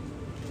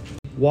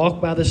 Walk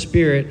by the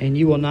Spirit, and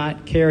you will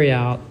not carry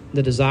out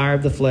the desire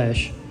of the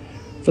flesh.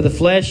 For the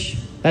flesh,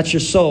 that's your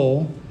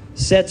soul,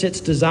 sets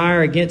its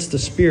desire against the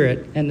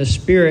Spirit, and the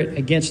Spirit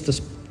against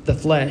the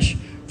flesh.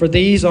 For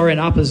these are in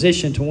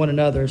opposition to one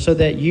another, so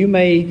that you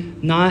may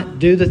not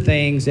do the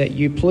things that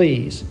you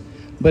please.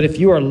 But if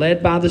you are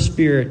led by the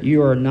Spirit,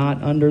 you are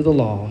not under the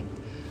law.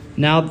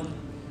 Now,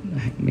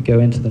 let me go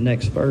into the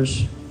next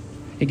verse.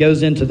 It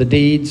goes into the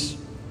deeds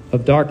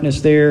of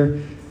darkness there.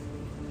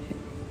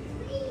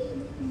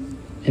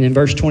 And in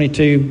verse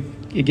 22,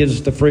 it gives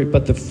us the fruit.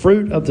 But the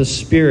fruit of the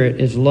Spirit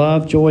is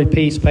love, joy,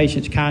 peace,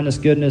 patience, kindness,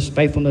 goodness,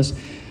 faithfulness,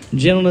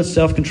 gentleness,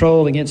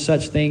 self-control. Against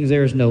such things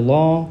there is no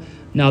law.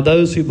 Now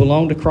those who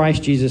belong to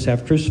Christ Jesus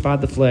have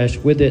crucified the flesh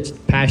with its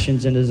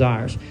passions and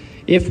desires.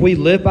 If we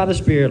live by the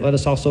Spirit, let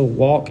us also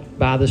walk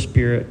by the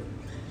Spirit.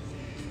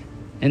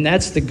 And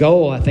that's the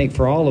goal, I think,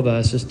 for all of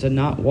us, is to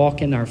not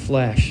walk in our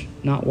flesh,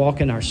 not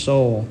walk in our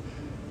soul.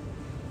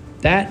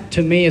 That,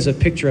 to me, is a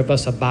picture of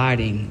us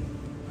abiding.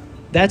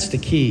 That's the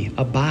key.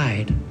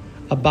 Abide.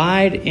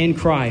 Abide in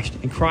Christ,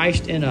 and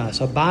Christ in us.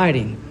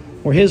 Abiding,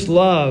 where His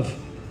love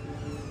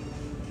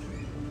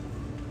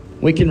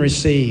we can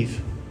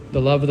receive. The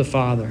love of the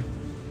Father.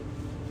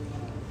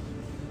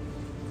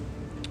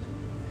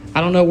 I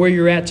don't know where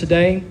you're at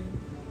today.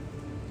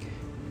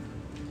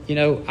 You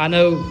know, I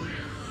know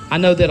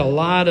that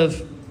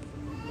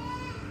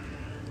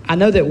I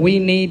know that we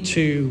need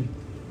to,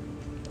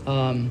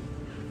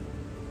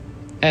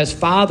 as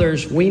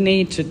fathers, we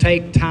need to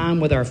take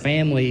time with our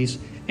families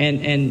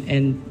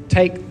and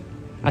take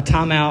a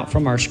time out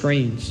from our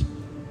screens.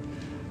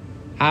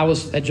 I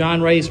was at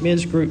John Ray's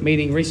men's group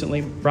meeting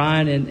recently,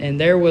 Brian, and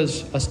there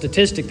was a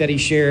statistic that he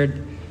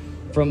shared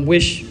from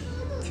this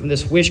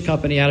Wish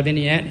company out of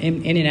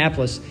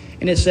Indianapolis.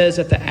 And it says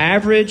that the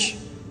average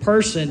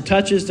person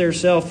touches their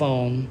cell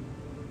phone.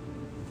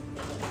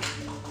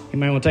 You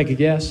might want to take a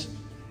guess.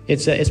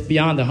 It's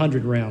beyond the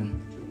 100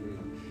 realm.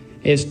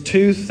 It's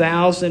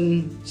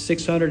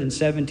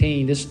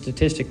 2,617. This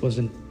statistic was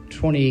in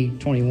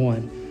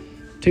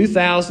 2021.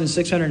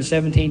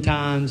 2,617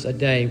 times a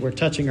day we're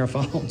touching our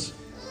phones.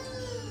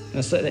 Now,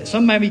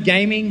 some may be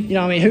gaming, you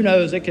know. I mean, who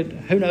knows?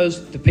 Who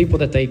knows the people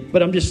that they?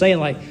 But I'm just saying,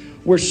 like,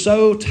 we're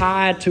so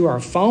tied to our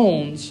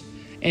phones.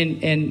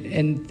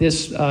 And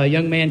this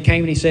young man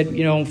came and he said,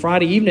 you know, on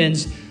Friday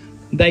evenings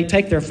they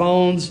take their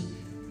phones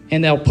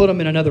and they'll put them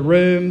in another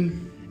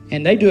room,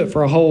 and they do it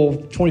for a whole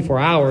 24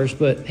 hours.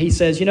 But he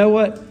says, you know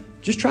what?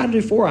 Just try to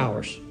do 4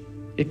 hours.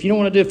 If you don't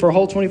want to do it for a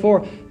whole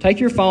 24,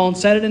 take your phone,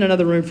 set it in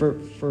another room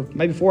for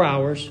maybe 4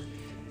 hours,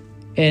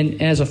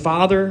 and as a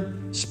father,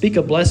 speak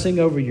a blessing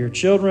over your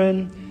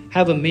children,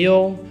 have a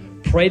meal,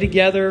 pray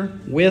together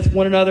with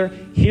one another,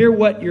 hear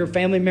what your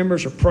family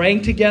members are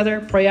praying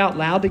together, pray out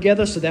loud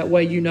together so that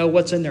way you know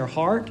what's in their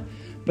heart.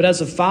 But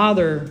as a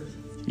father,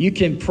 you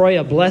can pray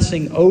a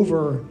blessing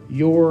over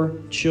your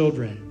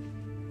children.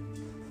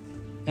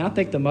 And I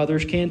think the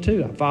mothers can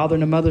too, a father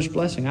and a mother's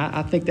blessing.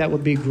 I think that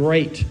would be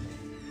great.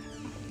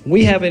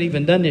 We haven't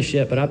even done this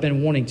yet, but I've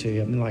been wanting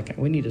to. I mean, like,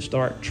 we need to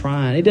start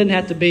trying. It doesn't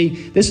have to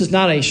be, this is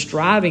not a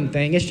striving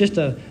thing. It's just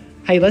a,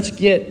 hey, let's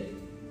get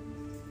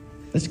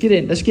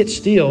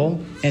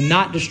still and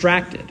not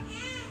distracted,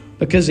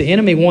 because the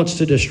enemy wants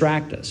to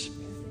distract us.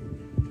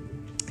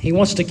 He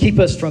wants to keep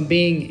us from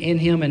being in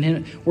Him and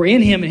Him. We're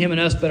in Him and Him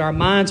and us, but our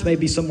minds may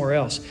be somewhere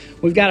else.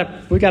 We've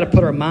got to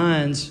put our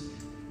minds.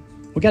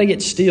 We got to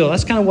get still.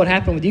 That's kind of what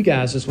happened with you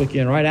guys this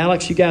weekend, right,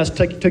 Alex? You guys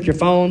took your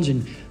phones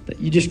and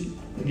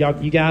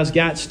you guys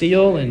got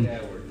still and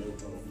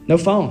no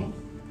phone,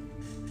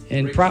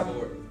 and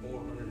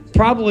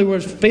probably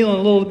was feeling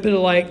a little bit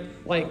of like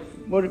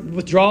what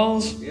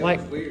withdrawals. Yeah, like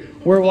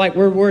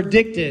we're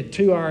addicted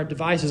to our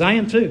devices. I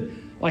am too.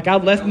 Like, I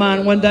left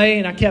mine one day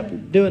and I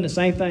kept doing the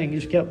same thing.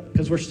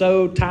 Because we're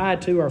so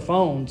tied to our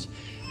phones.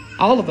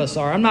 All of us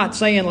are. I'm not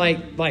saying like,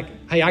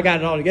 hey, I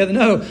got it all together.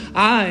 No,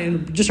 I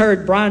just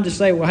heard Brian just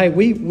say, well, hey,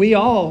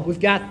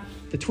 we've got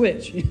the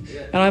twitch. Yeah.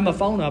 I don't have my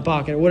phone in my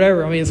pocket or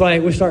whatever. I mean, it's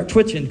like we start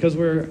twitching because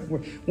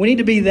we need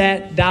to be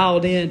that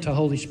dialed in to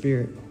Holy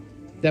Spirit,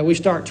 that we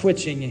start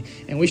twitching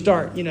and we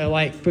start,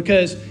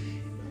 because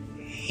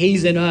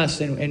He's in us.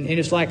 And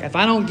it's like, if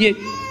I don't get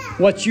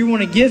what you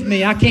want to give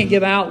me, I can't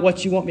give out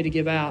what you want me to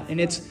give out.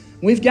 And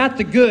we've got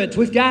the goods.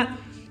 We've got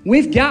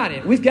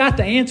it. We've got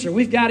the answer.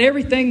 We've got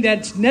everything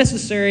that's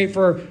necessary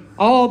for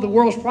all the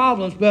world's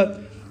problems,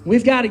 but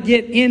we've got to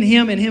get in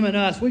Him and Him in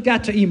us. We've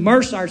got to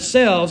immerse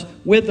ourselves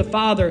with the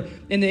Father.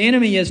 And the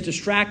enemy is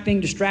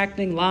distracting,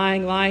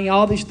 lying,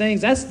 all these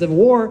things. That's the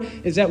war,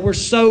 is that we're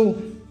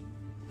so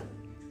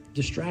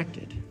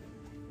distracted.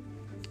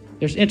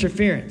 There's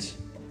interference,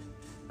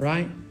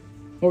 right?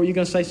 What were you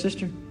going to say,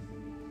 sister?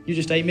 You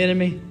just amening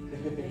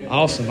me?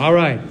 Awesome. All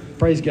right.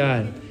 Praise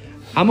God.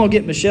 I'm going to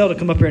get Michelle to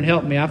come up here and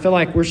help me. I feel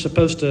like we're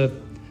supposed to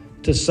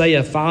say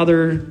a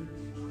father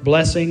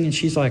blessing. And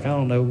she's like, I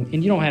don't know.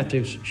 And you don't have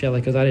to, Shelley,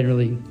 because I didn't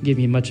really give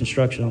you much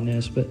instruction on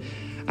this. But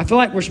I feel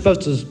like we're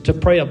supposed to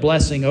pray a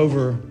blessing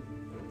over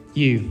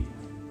you.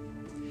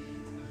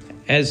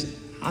 As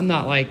I'm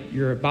not like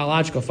your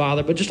biological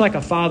father, but just like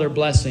a father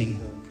blessing.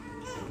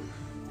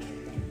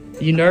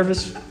 You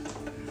nervous?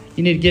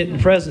 You need to get in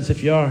the presence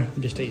if you are.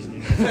 I'm just teasing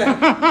you.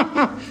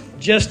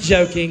 Just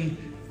joking.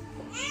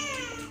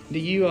 Do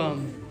you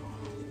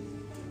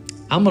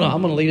I'm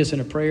gonna lead us in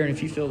a prayer, and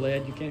if you feel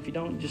led, you can. If you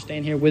don't, just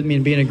stand here with me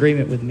and be in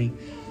agreement with me.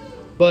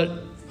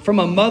 But from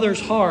a mother's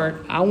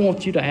heart, I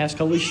want you to ask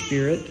Holy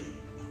Spirit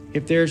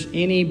if there's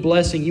any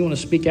blessing you want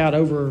to speak out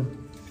over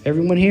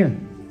everyone here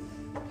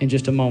in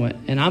just a moment.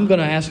 And I'm going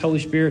to ask Holy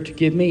Spirit to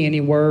give me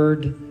any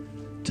word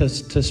to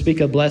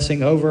speak a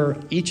blessing over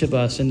each of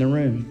us in the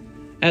room.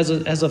 As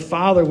a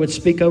father would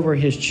speak over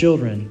his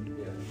children.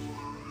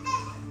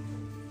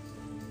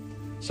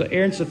 So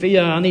Aaron,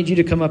 Sophia, I need you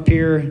to come up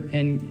here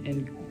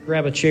and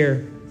grab a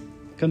chair.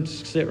 Come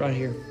sit right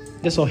here.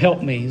 This will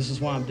help me. This is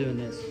why I'm doing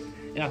this.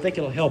 And I think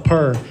it'll help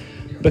her.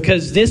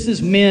 Because this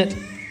is meant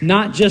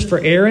not just for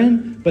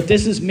Aaron, but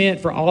this is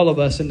meant for all of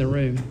us in the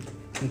room.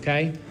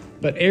 Okay?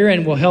 But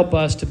Aaron will help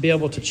us to be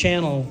able to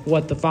channel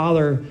what a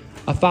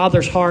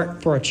father's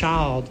heart for a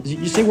child.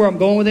 You see where I'm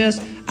going with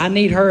this? I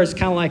need her as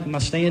kind of like my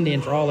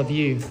stand-in for all of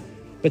you.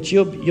 But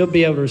you'll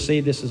be able to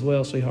receive this as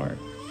well, sweetheart.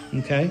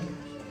 Okay?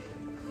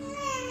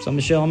 So,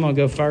 Michelle, I'm going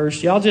to go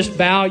first. Y'all just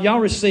bow. Y'all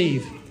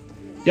receive.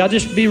 Y'all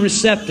just be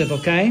receptive,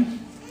 okay?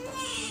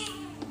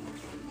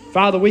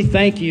 Father, we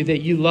thank you that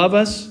you love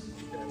us.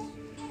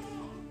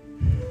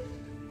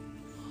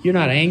 You're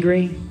not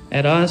angry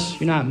at us.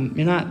 You're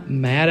not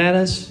mad at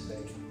us.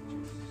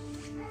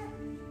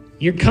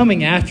 You're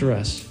coming after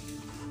us.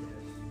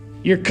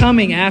 You're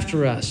coming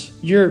after us.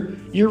 You're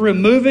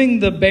removing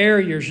the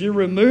barriers. You're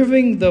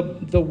removing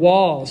the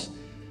walls.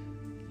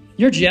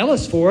 You're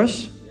jealous for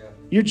us.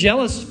 You're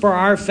jealous for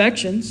our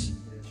affections.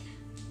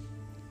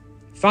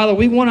 Father,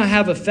 we want to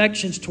have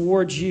affections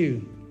towards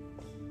you.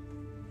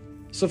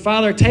 So,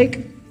 Father,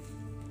 take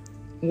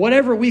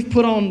whatever we've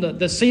put on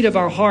the seat of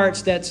our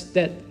hearts, that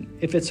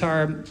if it's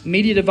our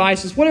media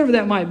devices, whatever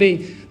that might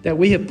be, that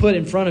we have put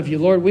in front of you,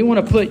 Lord, we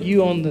want to put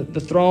you on the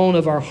throne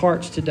of our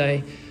hearts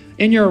today,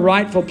 in your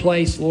rightful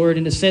place, Lord,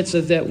 in the sense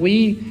of that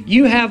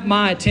you have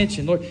my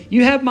attention, Lord.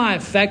 You have my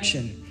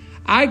affection.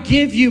 I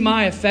give you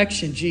my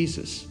affection,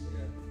 Jesus.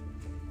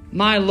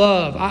 My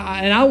love.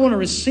 And I want to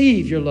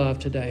receive your love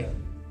today.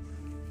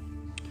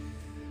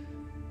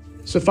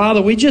 So,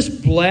 Father, we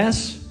just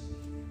bless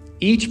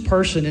each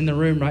person in the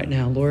room right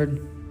now,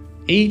 Lord.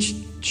 Each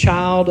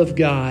child of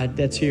God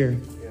that's here.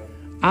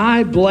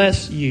 I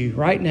bless you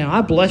right now.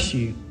 I bless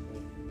you.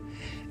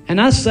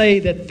 And I say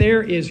that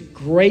there is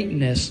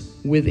greatness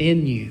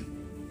within you.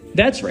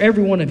 That's for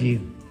every one of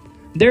you.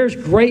 There's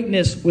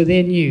greatness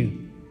within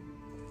you.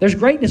 There's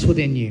greatness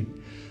within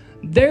you.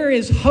 There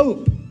is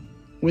hope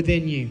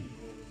within you.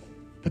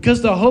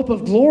 Because the hope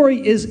of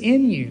glory is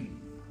in you.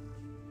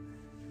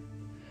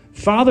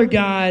 Father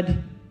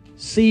God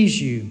sees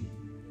you.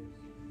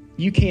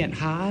 You can't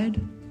hide.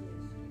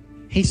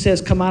 He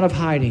says, come out of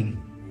hiding.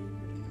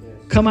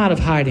 Come out of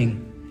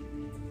hiding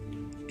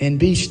and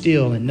be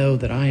still and know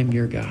that I am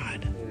your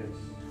God.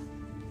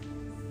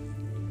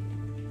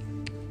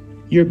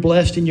 You're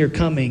blessed in your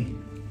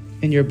coming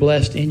and you're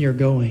blessed in your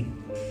going.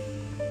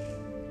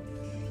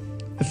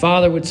 The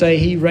Father would say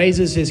he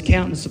raises his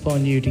countenance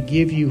upon you to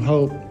give you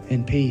hope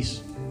and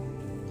peace.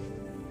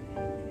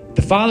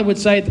 The Father would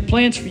say the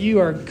plans for you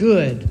are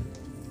good.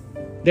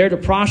 They're to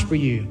prosper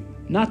you,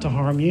 not to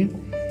harm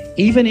you.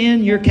 Even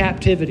in your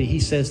captivity, he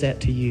says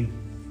that to you.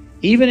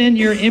 Even in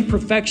your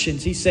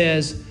imperfections, he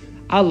says,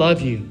 I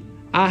love you.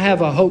 I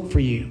have a hope for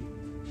you.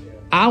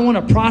 I want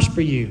to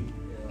prosper you.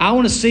 I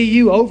want to see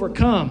you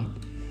overcome.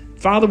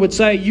 Father would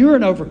say, you're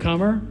an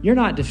overcomer. You're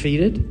not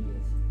defeated.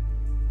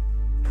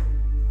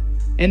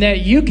 And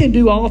that you can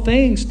do all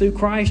things through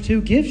Christ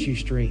who gives you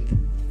strength.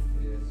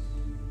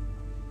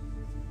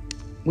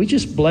 We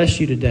just bless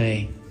you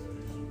today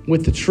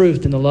with the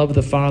truth and the love of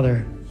the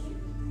Father.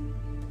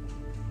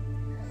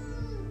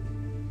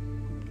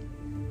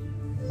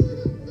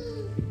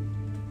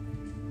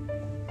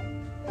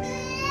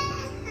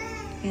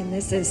 And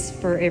this is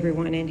for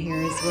everyone in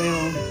here as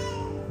well.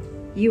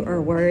 You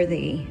are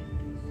worthy.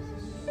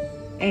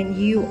 And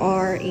you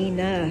are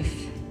enough.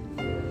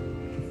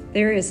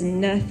 There is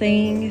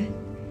nothing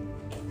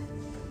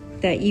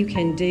that you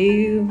can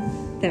do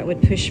that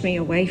would push me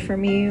away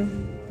from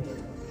you.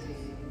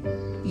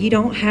 You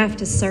don't have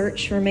to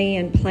search for me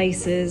in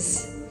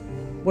places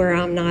where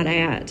I'm not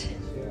at.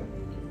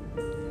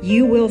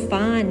 You will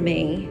find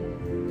me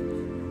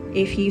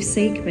if you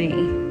seek me.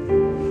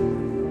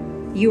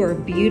 You are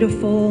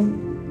beautiful.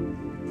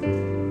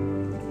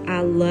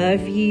 I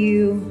love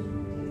you.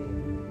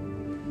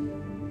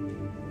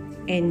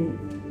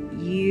 And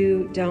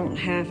you don't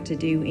have to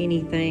do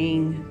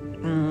anything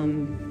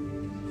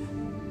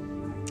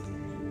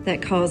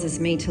that causes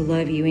me to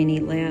love you any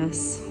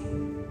less.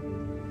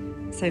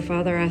 So,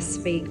 Father, I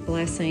speak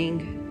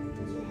blessing.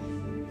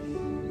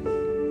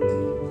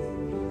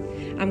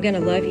 I'm going to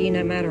love you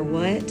no matter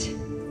what.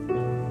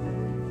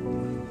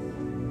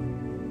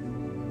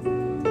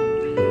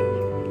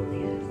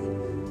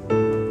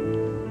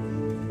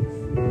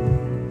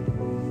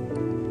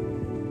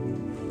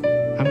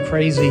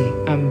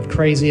 I'm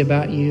crazy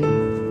about you.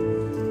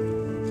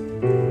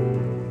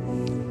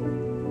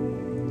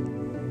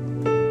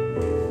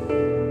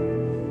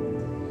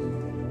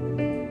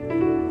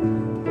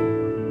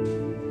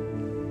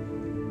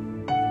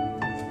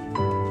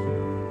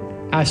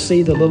 I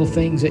see the little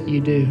things that you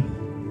do.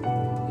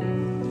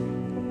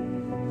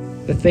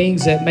 The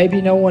things that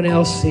maybe no one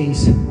else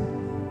sees.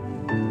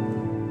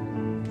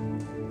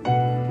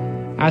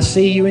 I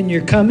see you in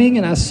your coming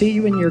and I see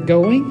you in your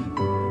going.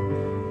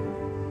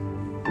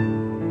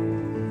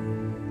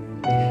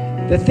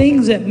 The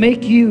things that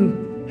make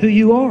you who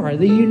you are,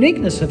 the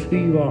uniqueness of who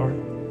you are.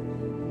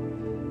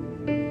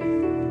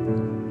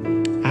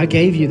 I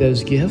gave you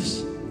those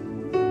gifts.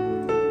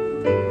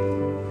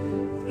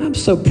 I'm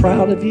so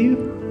proud of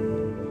you.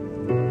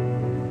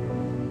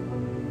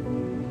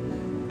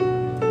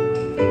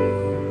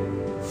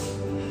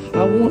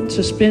 I want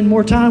to spend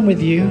more time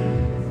with you,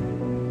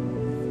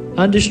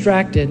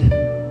 undistracted.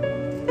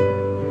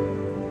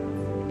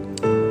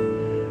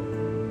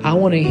 I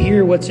want to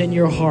hear what's in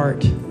your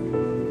heart.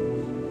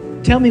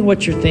 Tell me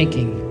what you're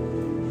thinking.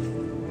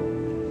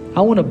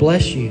 I want to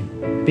bless you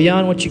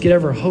beyond what you could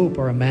ever hope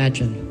or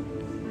imagine.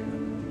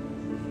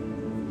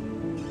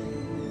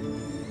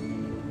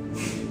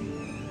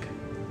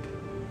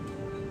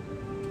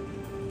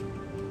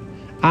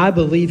 I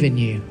believe in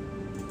you.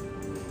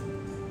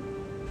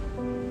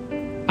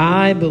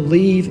 I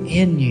believe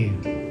in you.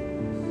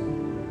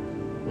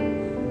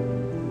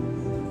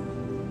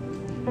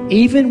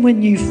 Even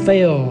when you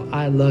fail,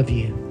 I love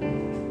you.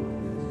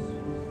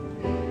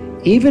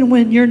 Even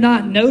when you're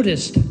not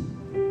noticed,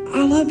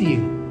 I love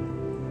you.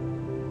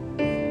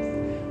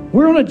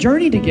 We're on a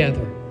journey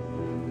together.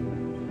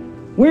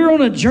 We're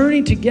on a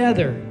journey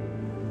together.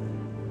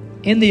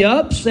 In the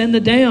ups and the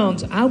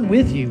downs, I'm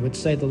with you, would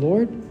say the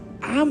Lord.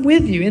 I'm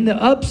with you in the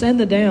ups and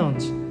the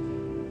downs.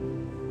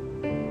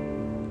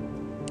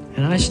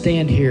 And I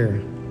stand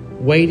here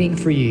waiting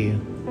for you.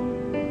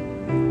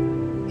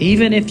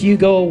 Even if you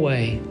go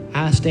away,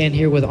 I stand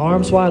here with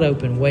arms wide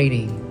open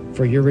waiting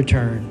for your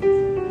return.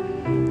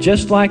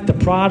 Just like the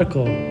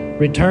prodigal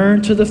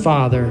returned to the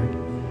Father,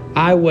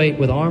 I wait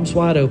with arms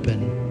wide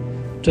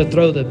open to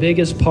throw the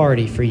biggest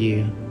party for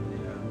you.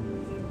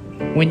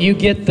 When you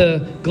get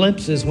the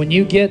glimpses, when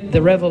you get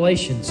the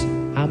revelations,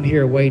 I'm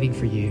here waiting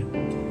for you.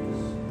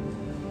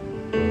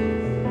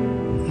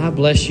 I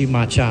bless you,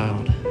 my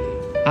child.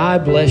 I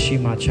bless you,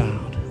 my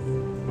child.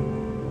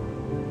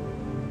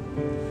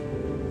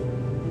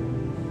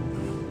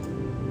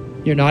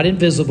 You're not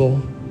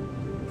invisible.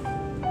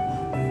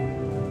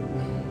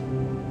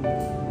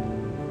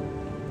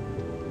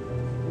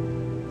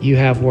 You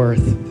have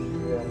worth.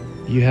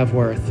 You have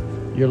worth.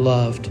 You're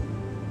loved.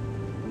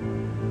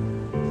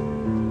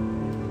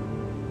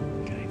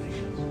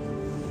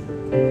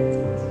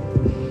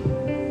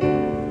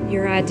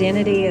 Your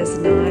identity is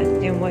not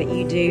in what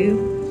you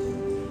do.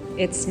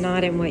 It's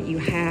not in what you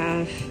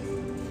have.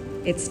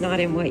 It's not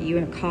in what you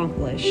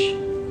accomplish.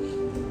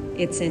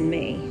 It's in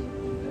me.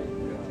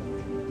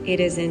 It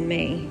is in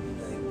me.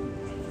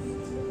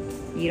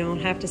 You don't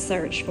have to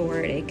search for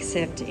it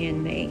except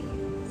in me.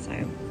 So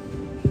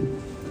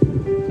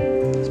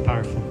it's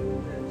powerful.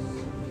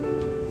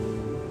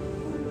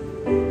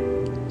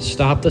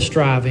 Stop the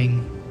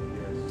striving.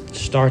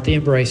 Start the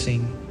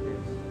embracing.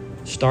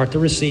 Start the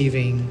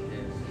receiving.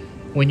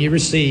 When you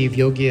receive,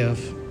 you'll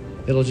give.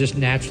 It'll just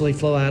naturally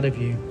flow out of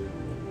you.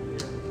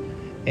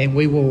 And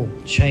we will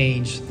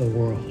change the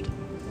world.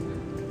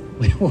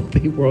 We will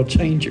be world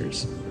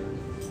changers.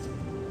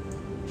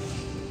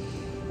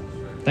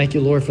 Thank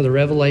you, Lord, for the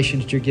revelation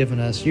that you're giving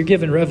us. You're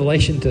giving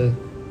revelation to...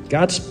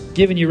 God's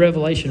giving you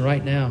revelation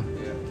right now.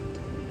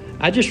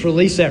 I just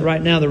release that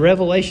right now. The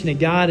revelation that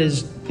God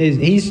is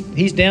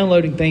He's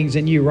downloading things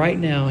in you right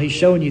now. He's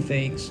showing you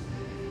things.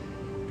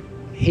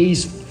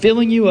 He's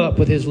filling you up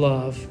with His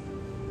love.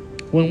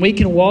 When we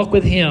can walk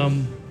with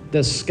Him,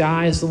 the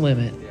sky is the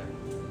limit.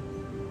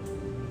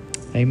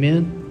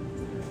 Amen.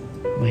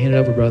 I'm going to hand it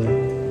over, brother.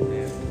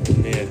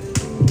 Amen.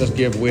 Let's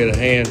give Whitt a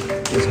hand.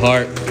 His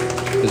heart,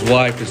 his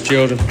wife, his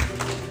children,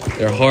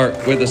 their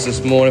heart with us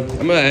this morning.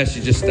 I'm going to ask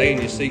you to just stay in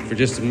your seat for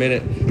just a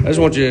minute. I just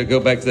want you to go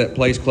back to that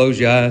place, close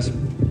your eyes.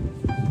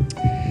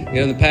 You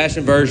know, in the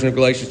Passion Version of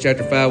Galatians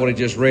chapter 5, what I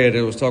just read,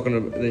 it was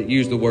it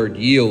used the word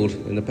yield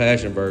in the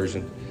Passion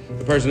Version.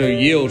 The person who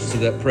yields to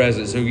that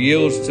presence, who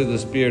yields to the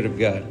Spirit of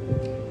God.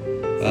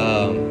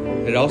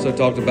 It also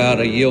talked about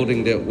a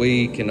yielding that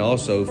we can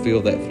also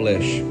feel that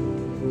flesh.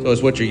 So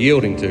it's what you're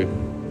yielding to.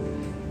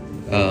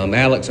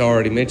 Alex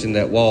already mentioned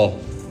that wall.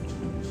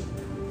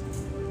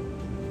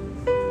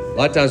 A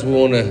lot of times we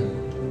want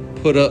to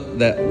put up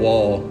that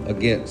wall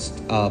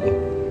against Abba.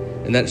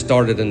 And that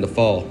started in the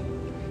fall.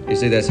 You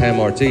see, that's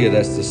hamartia,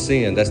 that's the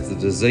sin, that's the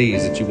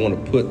disease, that you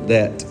want to put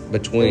that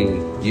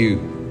between you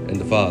and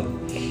the Father.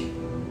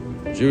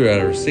 But you got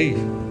to receive.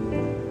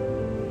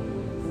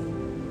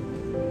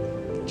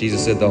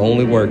 Jesus said the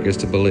only work is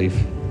to believe.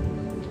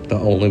 The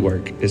only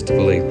work is to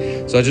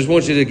believe. So I just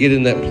want you to get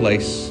in that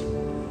place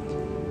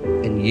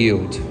and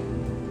yield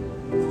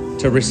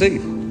to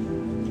receive.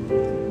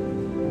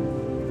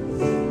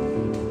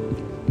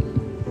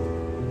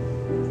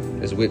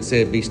 As Whitt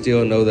said, be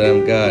still and know that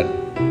I'm God.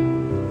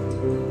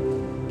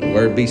 The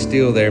word be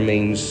still there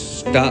means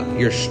stop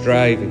your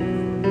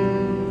striving.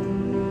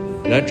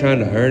 You're not trying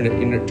to earn it.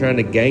 You're not trying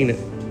to gain it.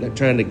 You're not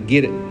trying to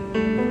get it.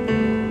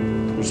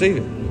 Receive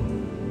it.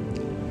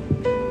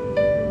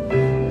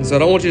 And so I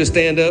don't want you to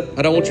stand up.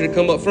 I don't want you to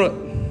come up front.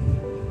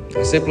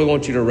 I simply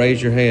want you to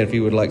raise your hand if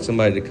you would like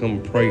somebody to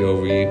come pray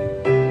over you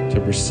to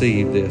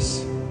receive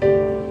this.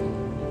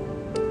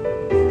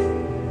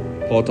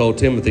 Paul told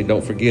Timothy,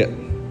 don't forget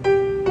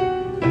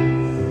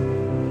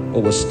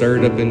what was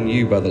stirred up in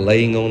you by the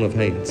laying on of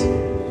hands.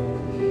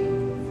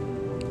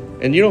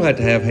 And you don't have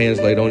to have hands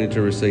laid on you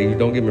to receive.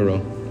 Don't get me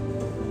wrong.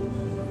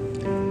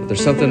 But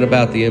there's something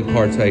about the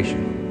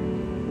impartation.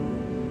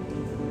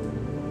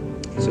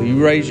 So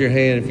you raise your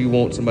hand if you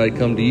want somebody to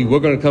come to you. We're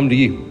going to come to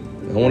you.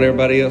 I want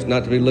everybody else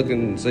not to be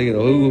looking and saying,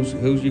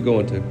 who's you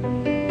going to?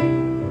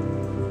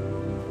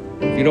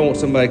 If you don't want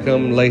somebody to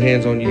come and lay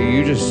hands on you,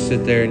 you just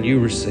sit there and you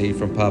receive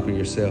from Papa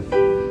yourself.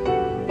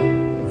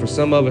 And for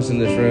some of us in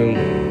this room,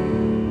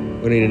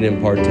 we need an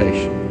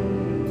impartation.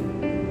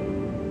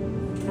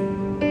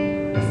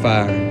 A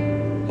fire,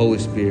 Holy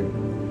Spirit.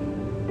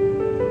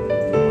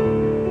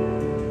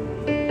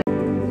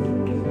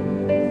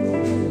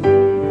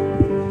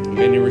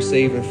 Many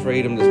receiving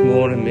freedom this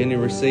morning, many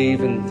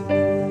receiving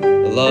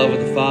the love of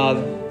the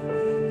Father.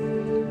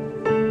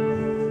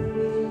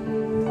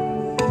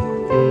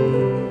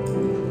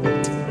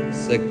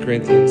 2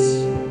 Corinthians.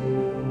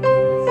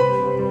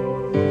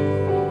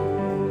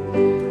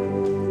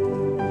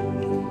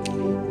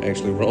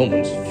 Actually,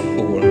 Romans 4.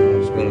 I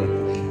was going to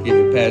give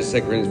you past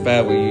 2 Corinthians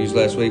 5 we used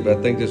last week, but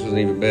I think this was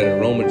even better.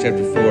 Romans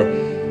chapter 4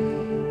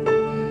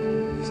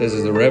 says,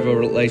 as the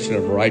revelation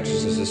of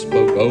righteousness is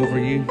spoke over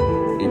you,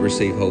 you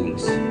receive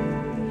wholeness.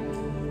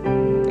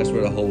 That's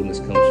where the wholeness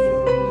comes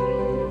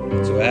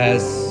from. So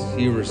as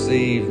you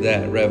receive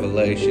that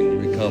revelation, you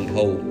become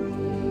whole.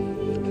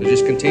 So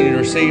just continue to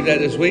receive that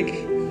this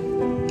week.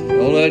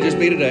 Don't let it just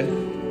be today.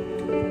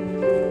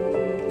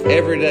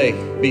 Every day,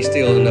 be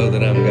still and know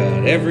that I'm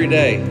God. Every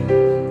day,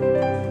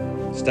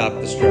 stop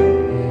the strife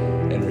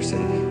and receive.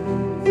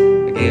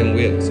 Again,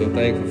 Whitt, so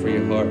thankful for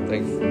your heart.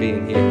 Thankful for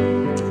being here.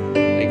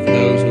 Thank you for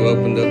those who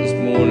opened up this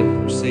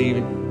morning,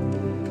 receiving.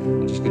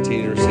 And just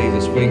continue to receive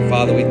this week.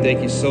 Father, we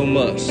thank you so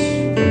much.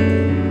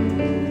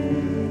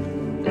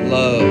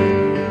 Love,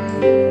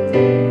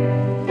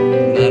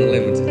 not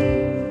limited,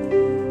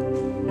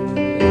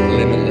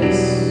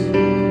 limitless,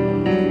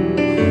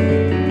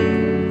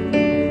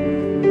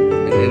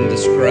 and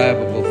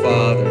indescribable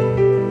Father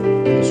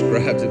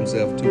describes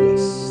himself to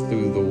us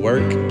through the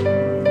work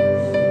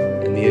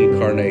and the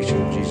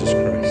incarnation of Jesus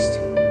Christ,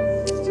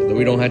 so that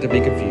we don't have to be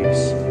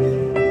confused.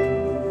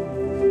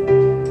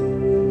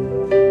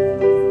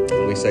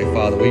 And we say,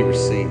 Father, we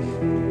receive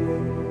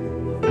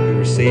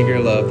your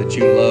love, that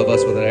you love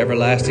us with an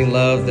everlasting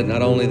love, that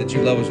not only that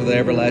you love us with an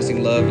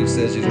everlasting love, he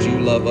says that you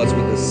love us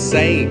with the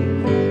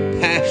same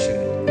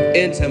passionate,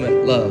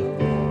 intimate love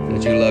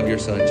that you love your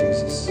Son,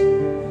 Jesus. We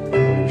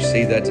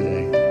receive that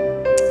today.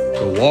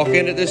 So walk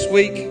into this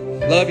week.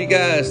 Love you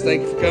guys.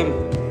 Thank you for coming.